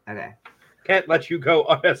 Okay. Can't let you go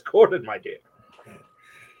unescorted, my dear.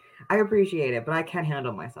 I appreciate it, but I can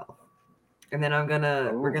handle myself. And then I'm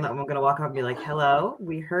gonna walk up and be like, "Hello,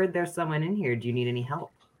 we heard there's someone in here. Do you need any help?"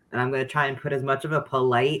 And I'm gonna try and put as much of a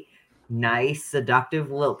polite, nice, seductive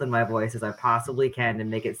lilt in my voice as I possibly can to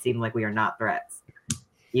make it seem like we are not threats,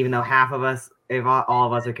 even though half of us, if all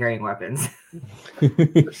of us, are carrying weapons.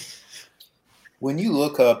 When you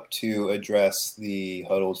look up to address the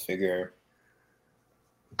huddled figure,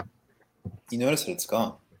 you notice that it's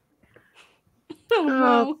gone. Oh, no.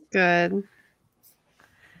 Oh, good.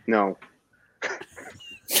 No.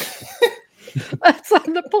 That's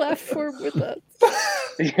on the platform with us.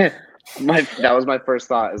 Yeah. That was my first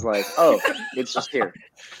thought. Is like, oh, it's just here.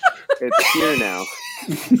 It's here now.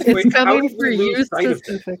 It's Wait, how coming did for we you lose sight of it?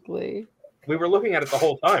 specifically. We were looking at it the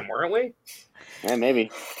whole time, weren't we? Yeah, maybe.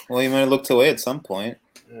 Well, you might have looked away at some point.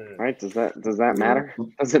 Mm. Right? Does that matter?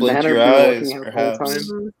 Does it Blink matter your if we were eyes, looking at it the whole perhaps.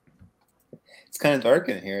 time? It's kind of dark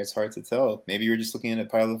in here. It's hard to tell. Maybe you're just looking at a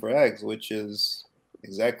pile of rags, which is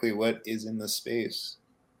exactly what is in the space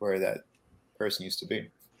where that person used to be.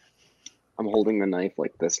 I'm holding the knife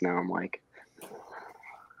like this now. I'm like,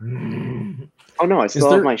 oh no, I Is still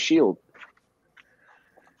there- have my shield.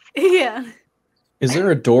 Yeah. Is there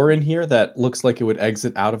a door in here that looks like it would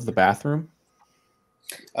exit out of the bathroom?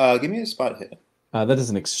 Give me a spot hit. That is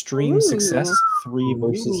an extreme success. 3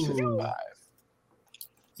 versus 55.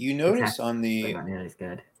 You notice on the Not nearly as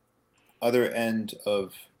good. other end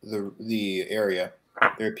of the area,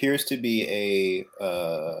 there appears to be a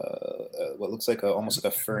what looks like almost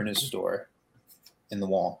like a furnace door in the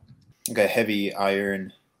wall, like a heavy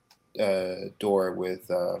iron door with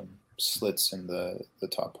slits in the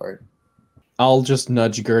top part. I'll just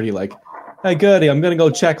nudge Gertie like, "Hey, Gertie, I'm gonna go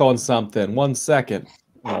check on something. 1 second."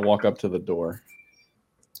 And I'll walk up to the door.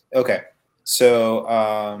 Okay, so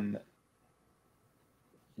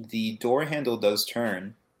the door handle does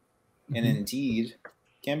turn, and indeed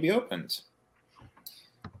can be opened.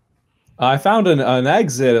 I found an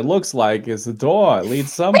exit. It looks like it's the door. It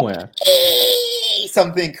leads somewhere.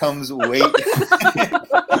 Something comes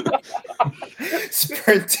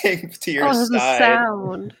sprinting to your Oh, the side,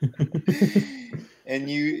 sound. and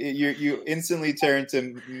you instantly turn to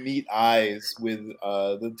meet eyes with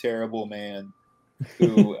the terrible man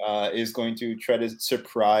who is going to try to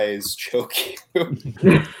surprise choke you.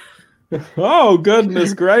 Oh,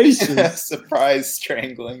 goodness gracious. Surprise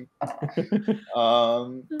strangling.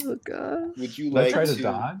 Oh god. Would you Can I like try to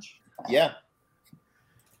dodge? Yeah.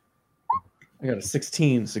 I got a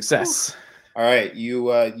 16 success. All right.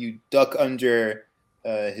 You duck under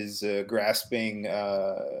his grasping,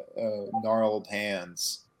 gnarled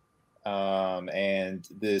hands, and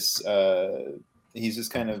this he's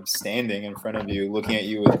just kind of standing in front of you, looking at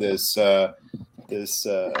you with this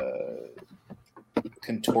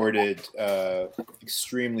contorted,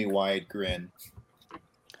 extremely wide grin.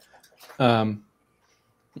 Like,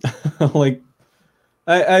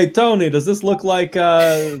 hey, Tony, does this look like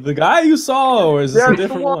the guy you saw, or is this a That's the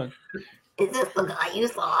different one. one? Is this the guy you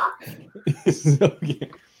saw? Okay.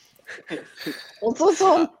 What's this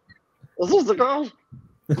one? Is this the girl?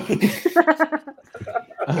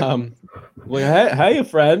 Well, hey,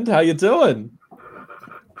 friend, how you doing?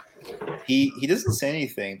 He doesn't say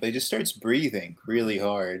anything, but he just starts breathing really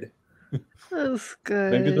hard. That's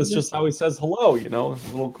good. Maybe that's just how he says hello, you know, a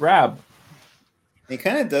little grab. He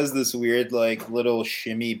kind of does this weird, like, little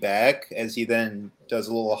shimmy back as he then does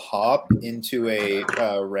a little hop into a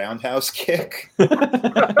roundhouse kick. All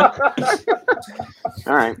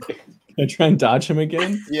right. Can I try and dodge him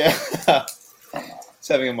again? Yeah. He's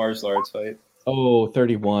having a martial arts fight. Oh,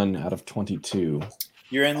 31 out of 22.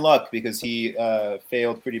 You're in luck because he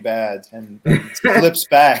failed pretty bad and flips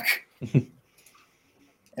back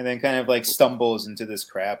and then kind of like stumbles into this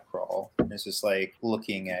crab crawl. And it's just like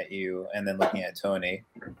looking at you and then looking at Tony.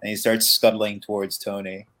 And he starts scuttling towards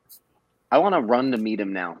Tony. I want to run to meet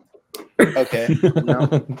him now. Okay.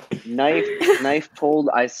 No. Knife pulled.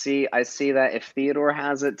 I see that if Theodore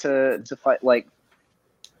has it to fight, like,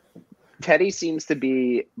 Teddy seems to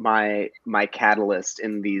be my catalyst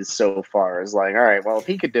in these so far. Is like, all right, well, if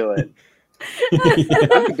he could do it, if he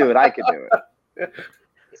could do it, I could do it.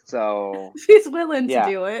 So She's willing to Yeah.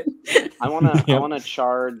 do it. I wanna Yep.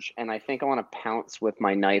 charge, and I think I want to pounce with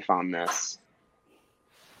my knife on this,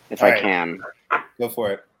 if All I right. can. Go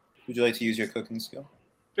for it. Would you like to use your cooking skill?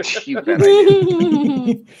 You bet I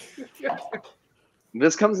do.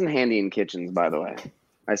 This comes in handy in kitchens, by the way.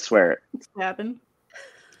 I swear it. Stabbing.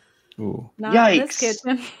 Ooh. Not Yikes. this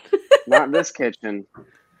kitchen. Not this kitchen.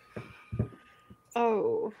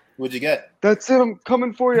 Oh. What'd you get? That's it. I'm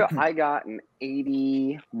coming for you. I got an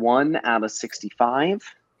 81 out of 65.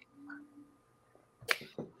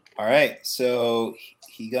 All right. So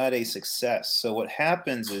he got a success. So what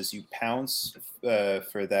happens is you pounce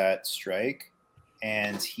for that strike,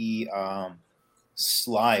 and he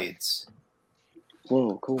slides.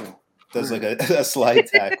 Whoa, cool. Does like a slide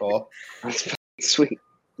tackle That's fucking sweet.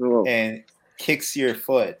 Whoa. and kicks your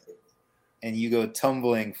foot, and you go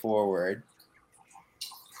tumbling forward.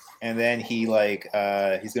 And then he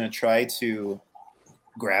he's gonna try to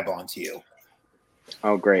grab onto you.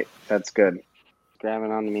 Oh, great. That's good.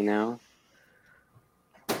 Grabbing onto me now.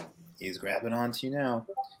 He's grabbing onto you now.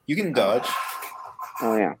 You can dodge.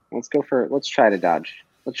 Oh, yeah. Let's try to dodge.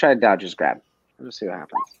 Let's try to dodge his grab. Let's see what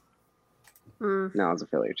happens. Mm. No, it's a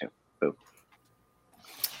failure, too.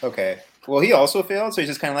 Okay. Well, he also failed, so he's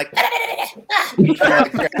just kind of like trying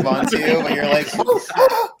to grab onto you, but you're like,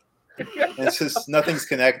 it's just nothing's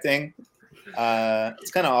connecting.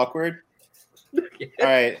 It's kind of awkward. All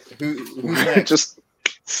right, who's next? Just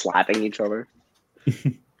slapping each other.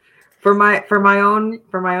 For my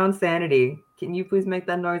own sanity, can you please make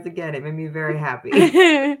that noise again? It made me very happy.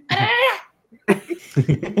 I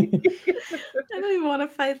don't even want to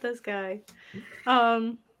fight this guy.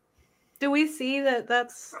 Do we see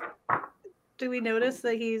that's? Do we notice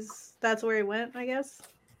that that's where he went? I guess.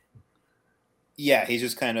 Yeah, he's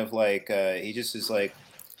just kind of like he just is like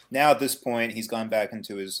now at this point he's gone back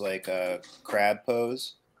into his like crab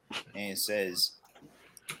pose, and he says,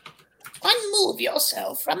 "Unmove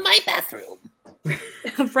yourself from my bathroom."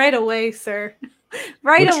 Right away, sir.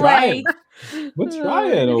 Right We're away. trying. We're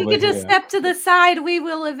trying If you over could just here. step to the side, we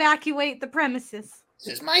will evacuate the premises.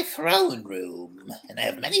 This is my throne room, and I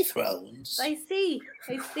have many thrones. I see.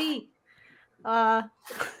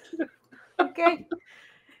 Okay.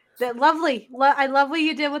 That lovely. I love what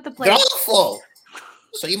you did with the They're plate. all full,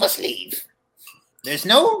 so you must leave. There's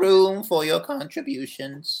no room for your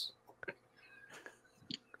contributions.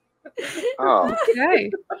 Oh, Okay.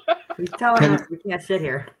 He's telling us we can't sit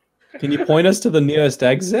here. Can you point us to the nearest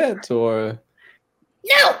exit, or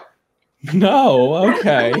No, no?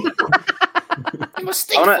 Okay. you must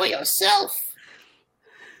think Wanna- for yourself,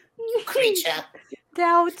 you creature.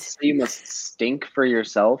 Doubt. so you must stink for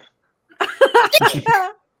yourself.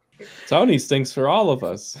 Tony stinks for all of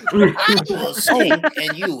us. I will stink,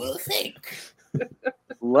 and you will think.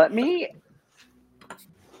 Let me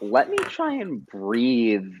try and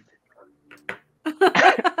breathe in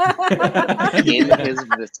his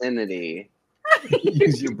vicinity.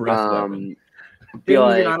 Use your breath. Be Things you're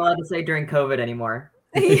like, not allowed to say during COVID anymore.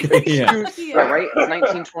 Yeah. right? It's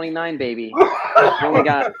 1929, baby.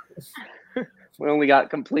 We only got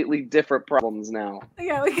completely different problems now.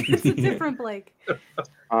 Yeah, it's a different Blake.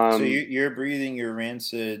 So you're breathing your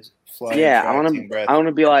rancid, fly Yeah, attracting breath. I want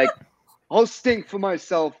to be like, I'll stink for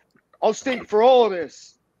myself. I'll stink for all of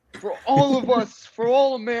this, for all of us, for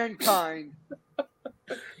all of mankind.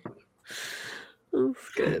 That's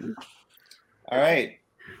good. All right,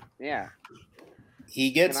 Yeah,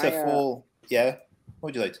 he gets Can a I, full. Yeah, what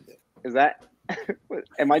would you like to do? is that?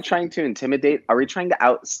 Am I trying to intimidate? Are we trying to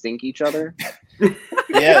out stink each other?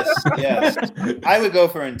 Yes, yes. I would go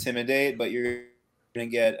for intimidate, but you're gonna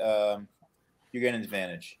get an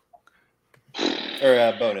advantage or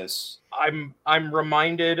a bonus. I'm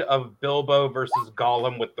reminded of Bilbo versus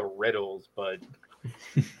Gollum with the riddles, but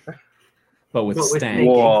But with But with stank.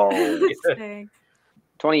 Whoa, Dang.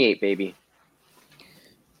 28, baby.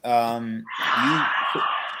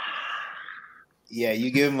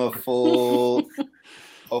 You give him a full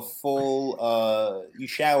you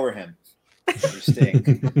shower him. You stink.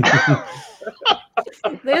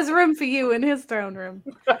 There's room for you in his throne room.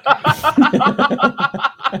 We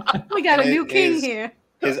got a new king here.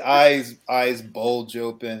 His eyes bulge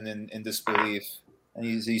open in disbelief, and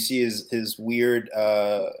you see his weird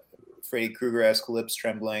Freddy Krueger-esque lips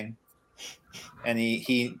trembling, and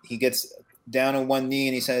he gets down on one knee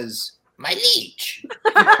and he says, "My liege,"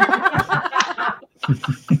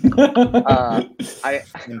 I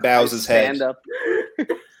and bows his head.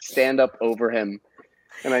 stand up over him,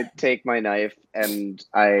 and I take my knife and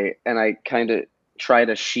I kind of try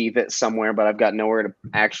to sheath it somewhere, but I've got nowhere to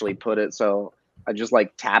actually put it, so I just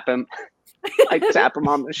like tap him. I tap him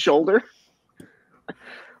on the shoulder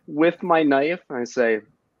with my knife. I say,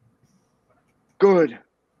 "Good,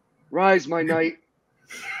 rise, my knight.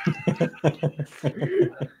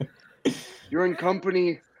 You're in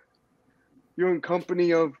company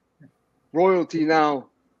of royalty now."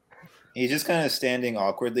 He's just kind of standing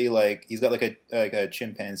awkwardly, like he's got like a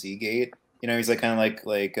chimpanzee gait. You know, he's like kind of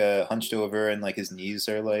like hunched over, and like his knees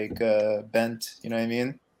are like bent. You know what I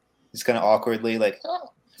mean? He's kind of awkwardly like,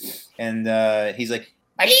 oh. And he's like,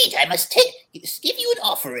 "My liege, I must give you an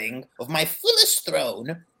offering of my fullest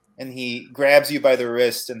throne." And he grabs you by the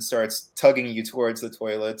wrist and starts tugging you towards the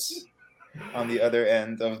toilets on the other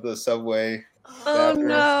end of the subway. Oh Bathroom.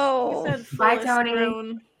 no. He said Bye, fullest Tony.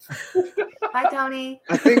 throne. Bye, Tony.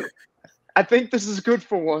 I think this is good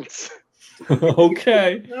for once.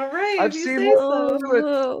 Okay. All right. I've if you seen say Oh, so.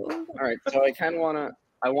 no. All right, so I kind of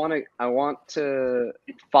I want to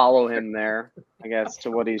follow him there, I guess, to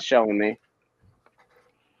what he's showing me.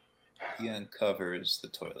 He uncovers the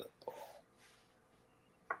toilet bowl.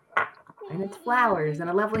 And it's flowers and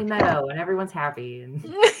a lovely meadow, and everyone's happy.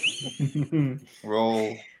 And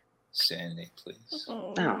Roll sanity, please.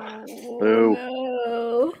 Oh, Boo.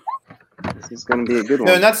 no. This is going to be a good one.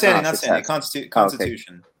 No, not sanity, Ah, not sanity. success.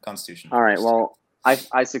 Constitution. Constitution. All right, first. well,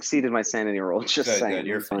 I succeeded my sanity roll. Just Good, saying. good.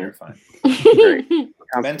 You're fine. You're fine. Great. Mentally,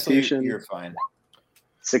 Constitution, you're fine.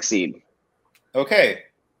 succeed. Okay.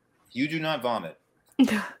 You do not vomit.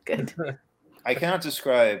 Good. I cannot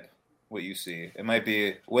describe what you see. It might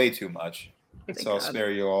be way too much. So I'll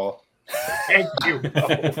spare you all. Thank you. Bo.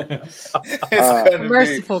 It's gonna be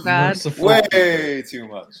Merciful God. Merciful. way too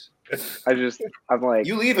much. I'm like,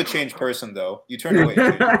 You leave a changed person, though. You turn away. a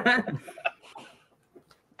changed-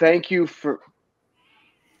 thank you for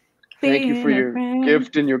your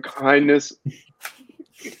gift and your kindness.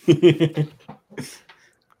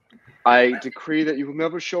 I decree that you will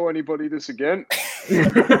never show anybody this again.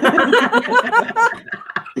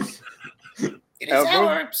 It is Ever?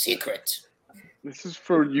 our secret. This is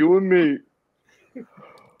for you and me.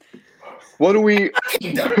 What do we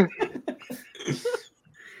Kingdom.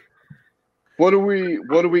 what do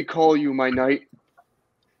we call you, my knight?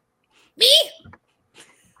 Me?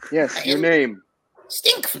 Yes, your name.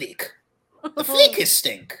 Stink Fleek. The Fleek is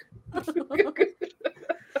stink.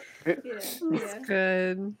 Yeah.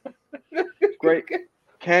 Good. Great.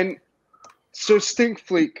 Sir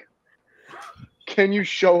Stinkfleek, can you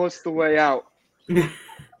show us the way out?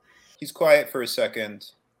 He's quiet for a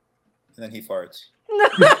second, and then he farts.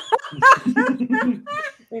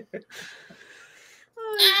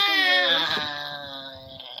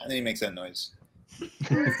 And then he makes that noise.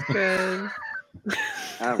 That's good.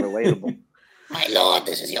 Relatable. My lord,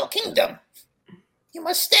 this is your kingdom. You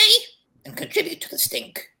must stay and contribute to the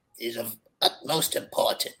stink. It is of utmost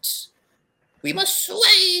importance. We must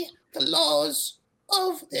sway the laws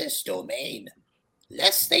of this domain,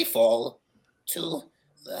 lest they fall to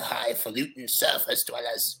the highfalutin surface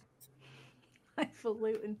dwellers.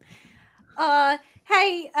 Highfalutin.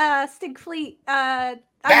 Hey, Stigfleet.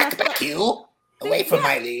 Back you! Away from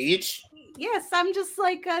my liege. Yes, I'm just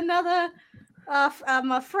like another.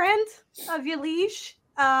 I'm a friend of your liege.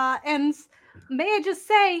 And may I just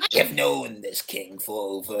say, I have known this king for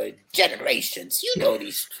over generations. You know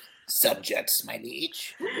these subjects, my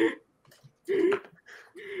liege. He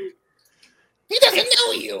doesn't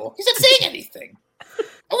know you. He's not saying anything.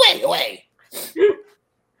 Away.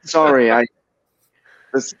 Sorry,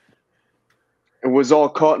 it was all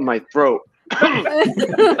caught in my throat.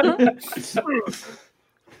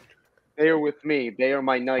 They are with me. They are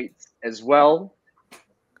my knights as well.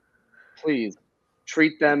 Please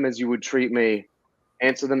treat them as you would treat me.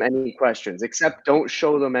 Answer them any questions, except don't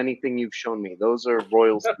show them anything you've shown me. Those are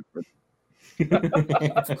royal secrets.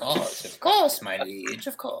 Of course, my liege,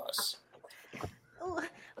 of course. well,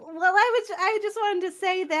 I just wanted to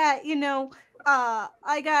say that,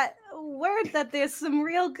 I got word that there's some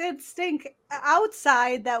real good stink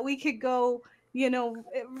outside that we could go,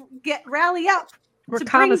 rally up to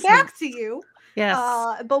bring back to you.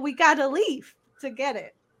 Yes. But we gotta leave to get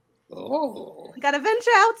it. Oh. We gotta venture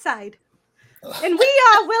outside. And we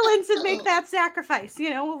are willing to make that sacrifice.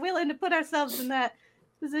 We're willing to put ourselves in that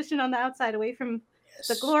position on the outside away from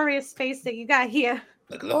the glorious space that you got here.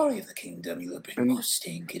 The glory of the kingdom, you will bring more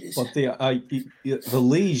stink. It is. But the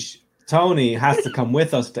liege, Tony, has to come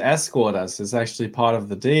with us to escort us. Is actually part of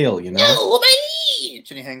the deal, No, my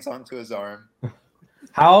liege! And he hangs onto his arm.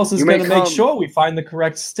 How else is You going may to make come. sure we find the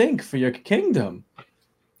correct stink for your kingdom?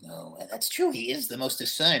 No, that's true. He is the most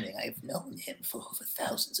discerning. I've known him for over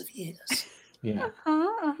thousands of years. Yeah.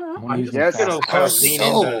 I'm Usually just fast. gonna kind Our of lean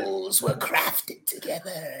into. souls were crafted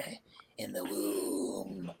together in the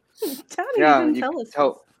womb. Tony Yeah, didn't you tell can us.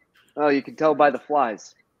 tell. Oh, you can tell by the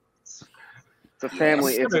flies. It's a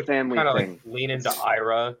family. It's a family kind of thing. like lean into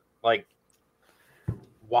Ira. Like,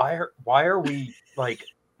 why are we like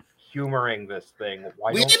humoring this thing?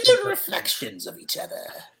 Why We're don't the reflections of each other.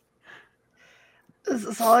 This is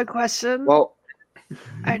a solid question. Well,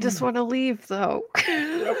 I just want to leave, though.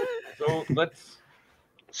 So let's.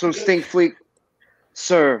 so Stinkfleet,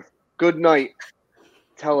 sir, good night.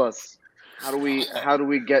 Tell us, how do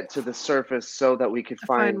we get to the surface so that we could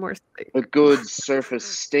Find find more stink. a good surface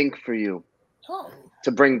stink for you Oh.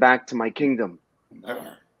 to bring back to my kingdom?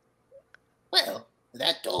 Well,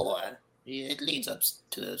 that door, it leads up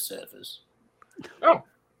to the surface. Oh,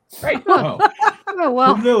 right. Oh, Oh,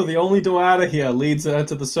 well. who knew? The only door out of here leads to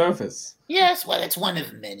the surface. Yes, well, it's one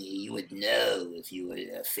of many. You would know if you were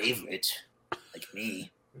a favorite, like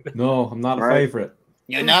me. No, I'm not a Right. favorite.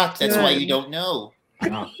 You're not. That's why Good. you don't know.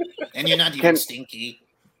 No, And you're not even Can- stinky.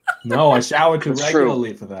 no, I shower too That's true.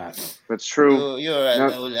 regularly for that. That's true. You're a No.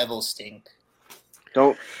 low-level stink.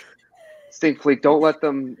 Don't Stinkfleet. Don't let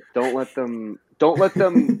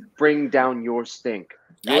them bring down your stink.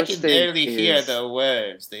 Your I can stink barely hear is- the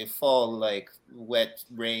words. They fall like wet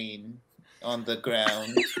rain on the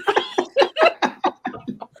ground.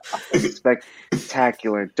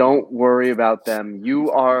 Spectacular. Don't worry about them.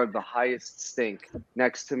 You are the highest stink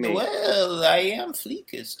next to me. Well, I am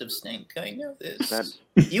fleekest of stink. I know this. That-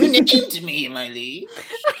 You named me, my liege,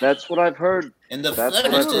 That's what I've heard. in the That's what I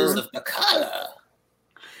furnaces heard. of Makala.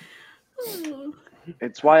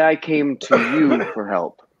 It's why I came to you for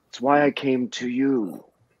help. It's why I came to you.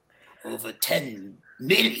 Over 10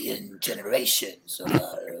 million generations of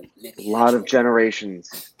our lineage. A lot of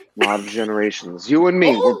generations. A lot of generations. You and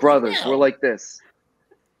me, we're brothers. yeah. We're like this.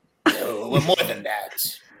 No, we're more than that,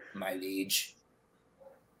 my liege.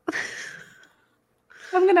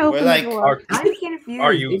 I'm gonna open like- the door. I'm confused.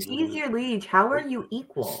 Are you- If he's your liege, how are you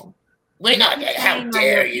equal? We're not. You're How saying that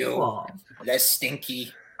dare you're you? equal. Less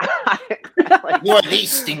stinky. I You're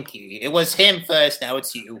least stinky. It was him first. Now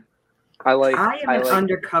it's you. like. I am an like.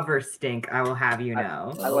 undercover stink, I will have you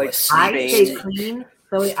know. I like Oh, I a stay stink. clean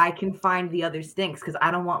so I can find the other stinks because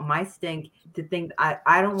I don't want my stink to think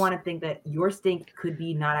I don't want to think that your stink could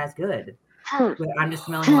be not as good. But I'm just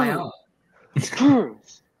smelling my own.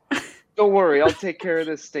 Don't worry, I'll take care of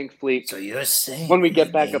this stink fleet. So you're saying When we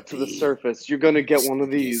get back up to the surface, you're gonna get one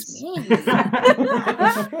of these. No,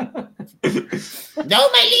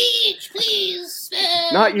 my liege, please.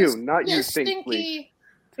 Not you, less- not you, less stink fleet.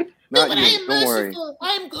 stinky. Not but I you. am Don't worry. merciful.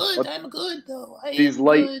 I'm good. What- I'm good though. I These am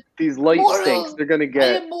light, good. these light Moral. stinks, they're gonna I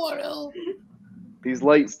get. am moral. These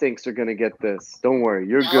light stinks are gonna get this. Don't worry,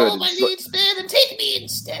 you're No, good. my It's li- liege, spare them. Take me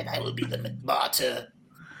instead. I will be the martyr.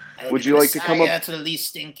 I will Would be you the like to come up- messiah to the least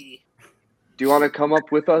stinky? Do you want to come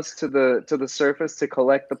up with us to the surface to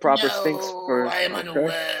collect the proper no, stinks for? I am okay.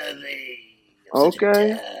 unworthy. Of such a Okay.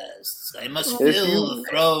 task. I must If fill you- the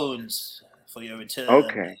thrones for your return.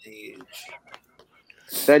 Okay. my liege.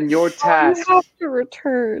 Then your task You have to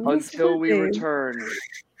return. That's until we fine. return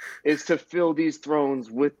is to fill these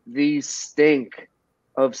thrones with the stink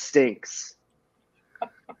of stinks.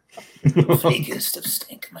 Fakest of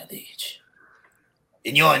stink, my liege.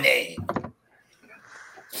 In your name.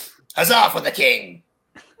 Huzzah for the king!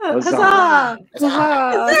 Huzzah. Huzzah!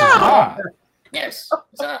 Huzzah. Yes,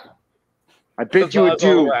 huzzah. I bid you Huzzahs all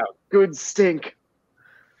adieu. around. Good stink.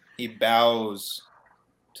 He bows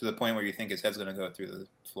to the point where you think his head's going to go through the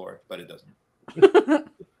floor, but it doesn't.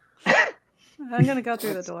 I'm gonna go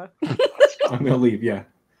through the door. I'm gonna leave. Yeah.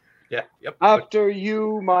 Yeah. Yep. After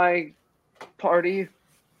you, my party.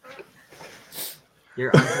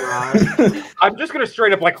 Your entourage. I'm just gonna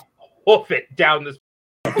straight up like hoof it down this.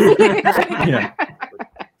 Yeah.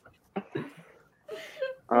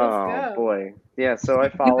 Oh go. boy. Yeah, so I You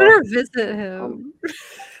follow. better visit him.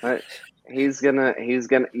 He's gonna he's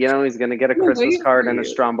gonna get a I'm Christmas waiting card for and a you.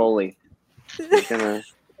 Stromboli.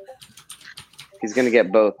 He's gonna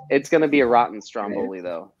get both. It's gonna be a rotten Stromboli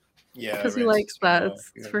though. Yeah, Because he Rance likes is that. gonna-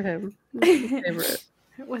 It's for him. It's his favorite.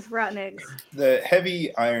 With rotten eggs. The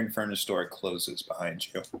heavy iron furnace door closes behind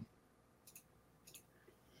you,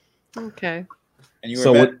 Okay. and you are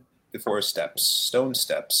So met what- before steps, stone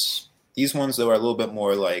steps. These ones, though, are a little bit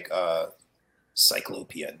more like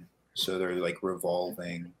cyclopean, so they're like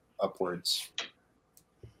revolving upwards.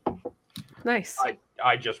 Nice.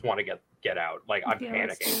 I just want to get out. Like I'm Yeah,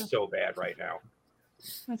 let's panicking do it. so bad right now.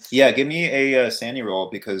 Yeah, give me a sanity roll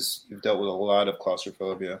because you've dealt with a lot of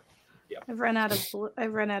claustrophobia. I've run out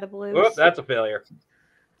of blues. Whoop, that's a failure.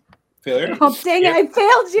 Failure. Oh dang it! I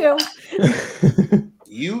failed you.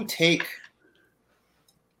 You take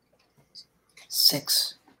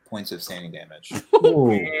 6 points of standing damage.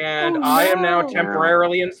 Ooh. And Oh, I am now no.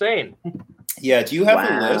 temporarily insane. Yeah, do you have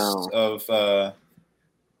a Wow. list of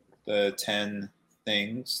the 10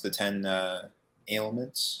 things, the 10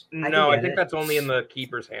 ailments? No, I get think it. that's only in the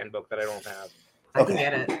keeper's handbook that I don't have. I can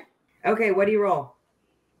get it. Okay, what do you roll?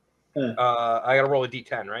 I gotta roll a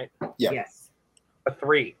d10, right? Yeah. Yes. A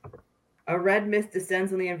 3. A red mist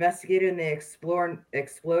descends on the investigator and they explode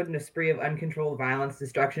in a spree of uncontrolled violence.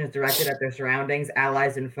 Destruction is directed at their surroundings,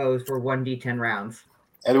 allies, and foes for 1d10 rounds.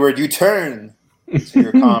 Edward, you turn to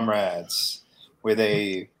your comrades with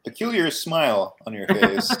a peculiar smile on your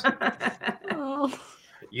face. Oh.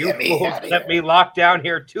 You Get me fools outta kept here. me locked down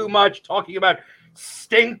here too much talking about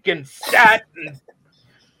stink and stat and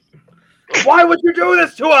why would you do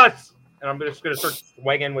this to us? And I'm just gonna start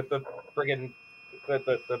swinging with the friggin'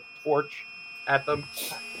 the torch at them.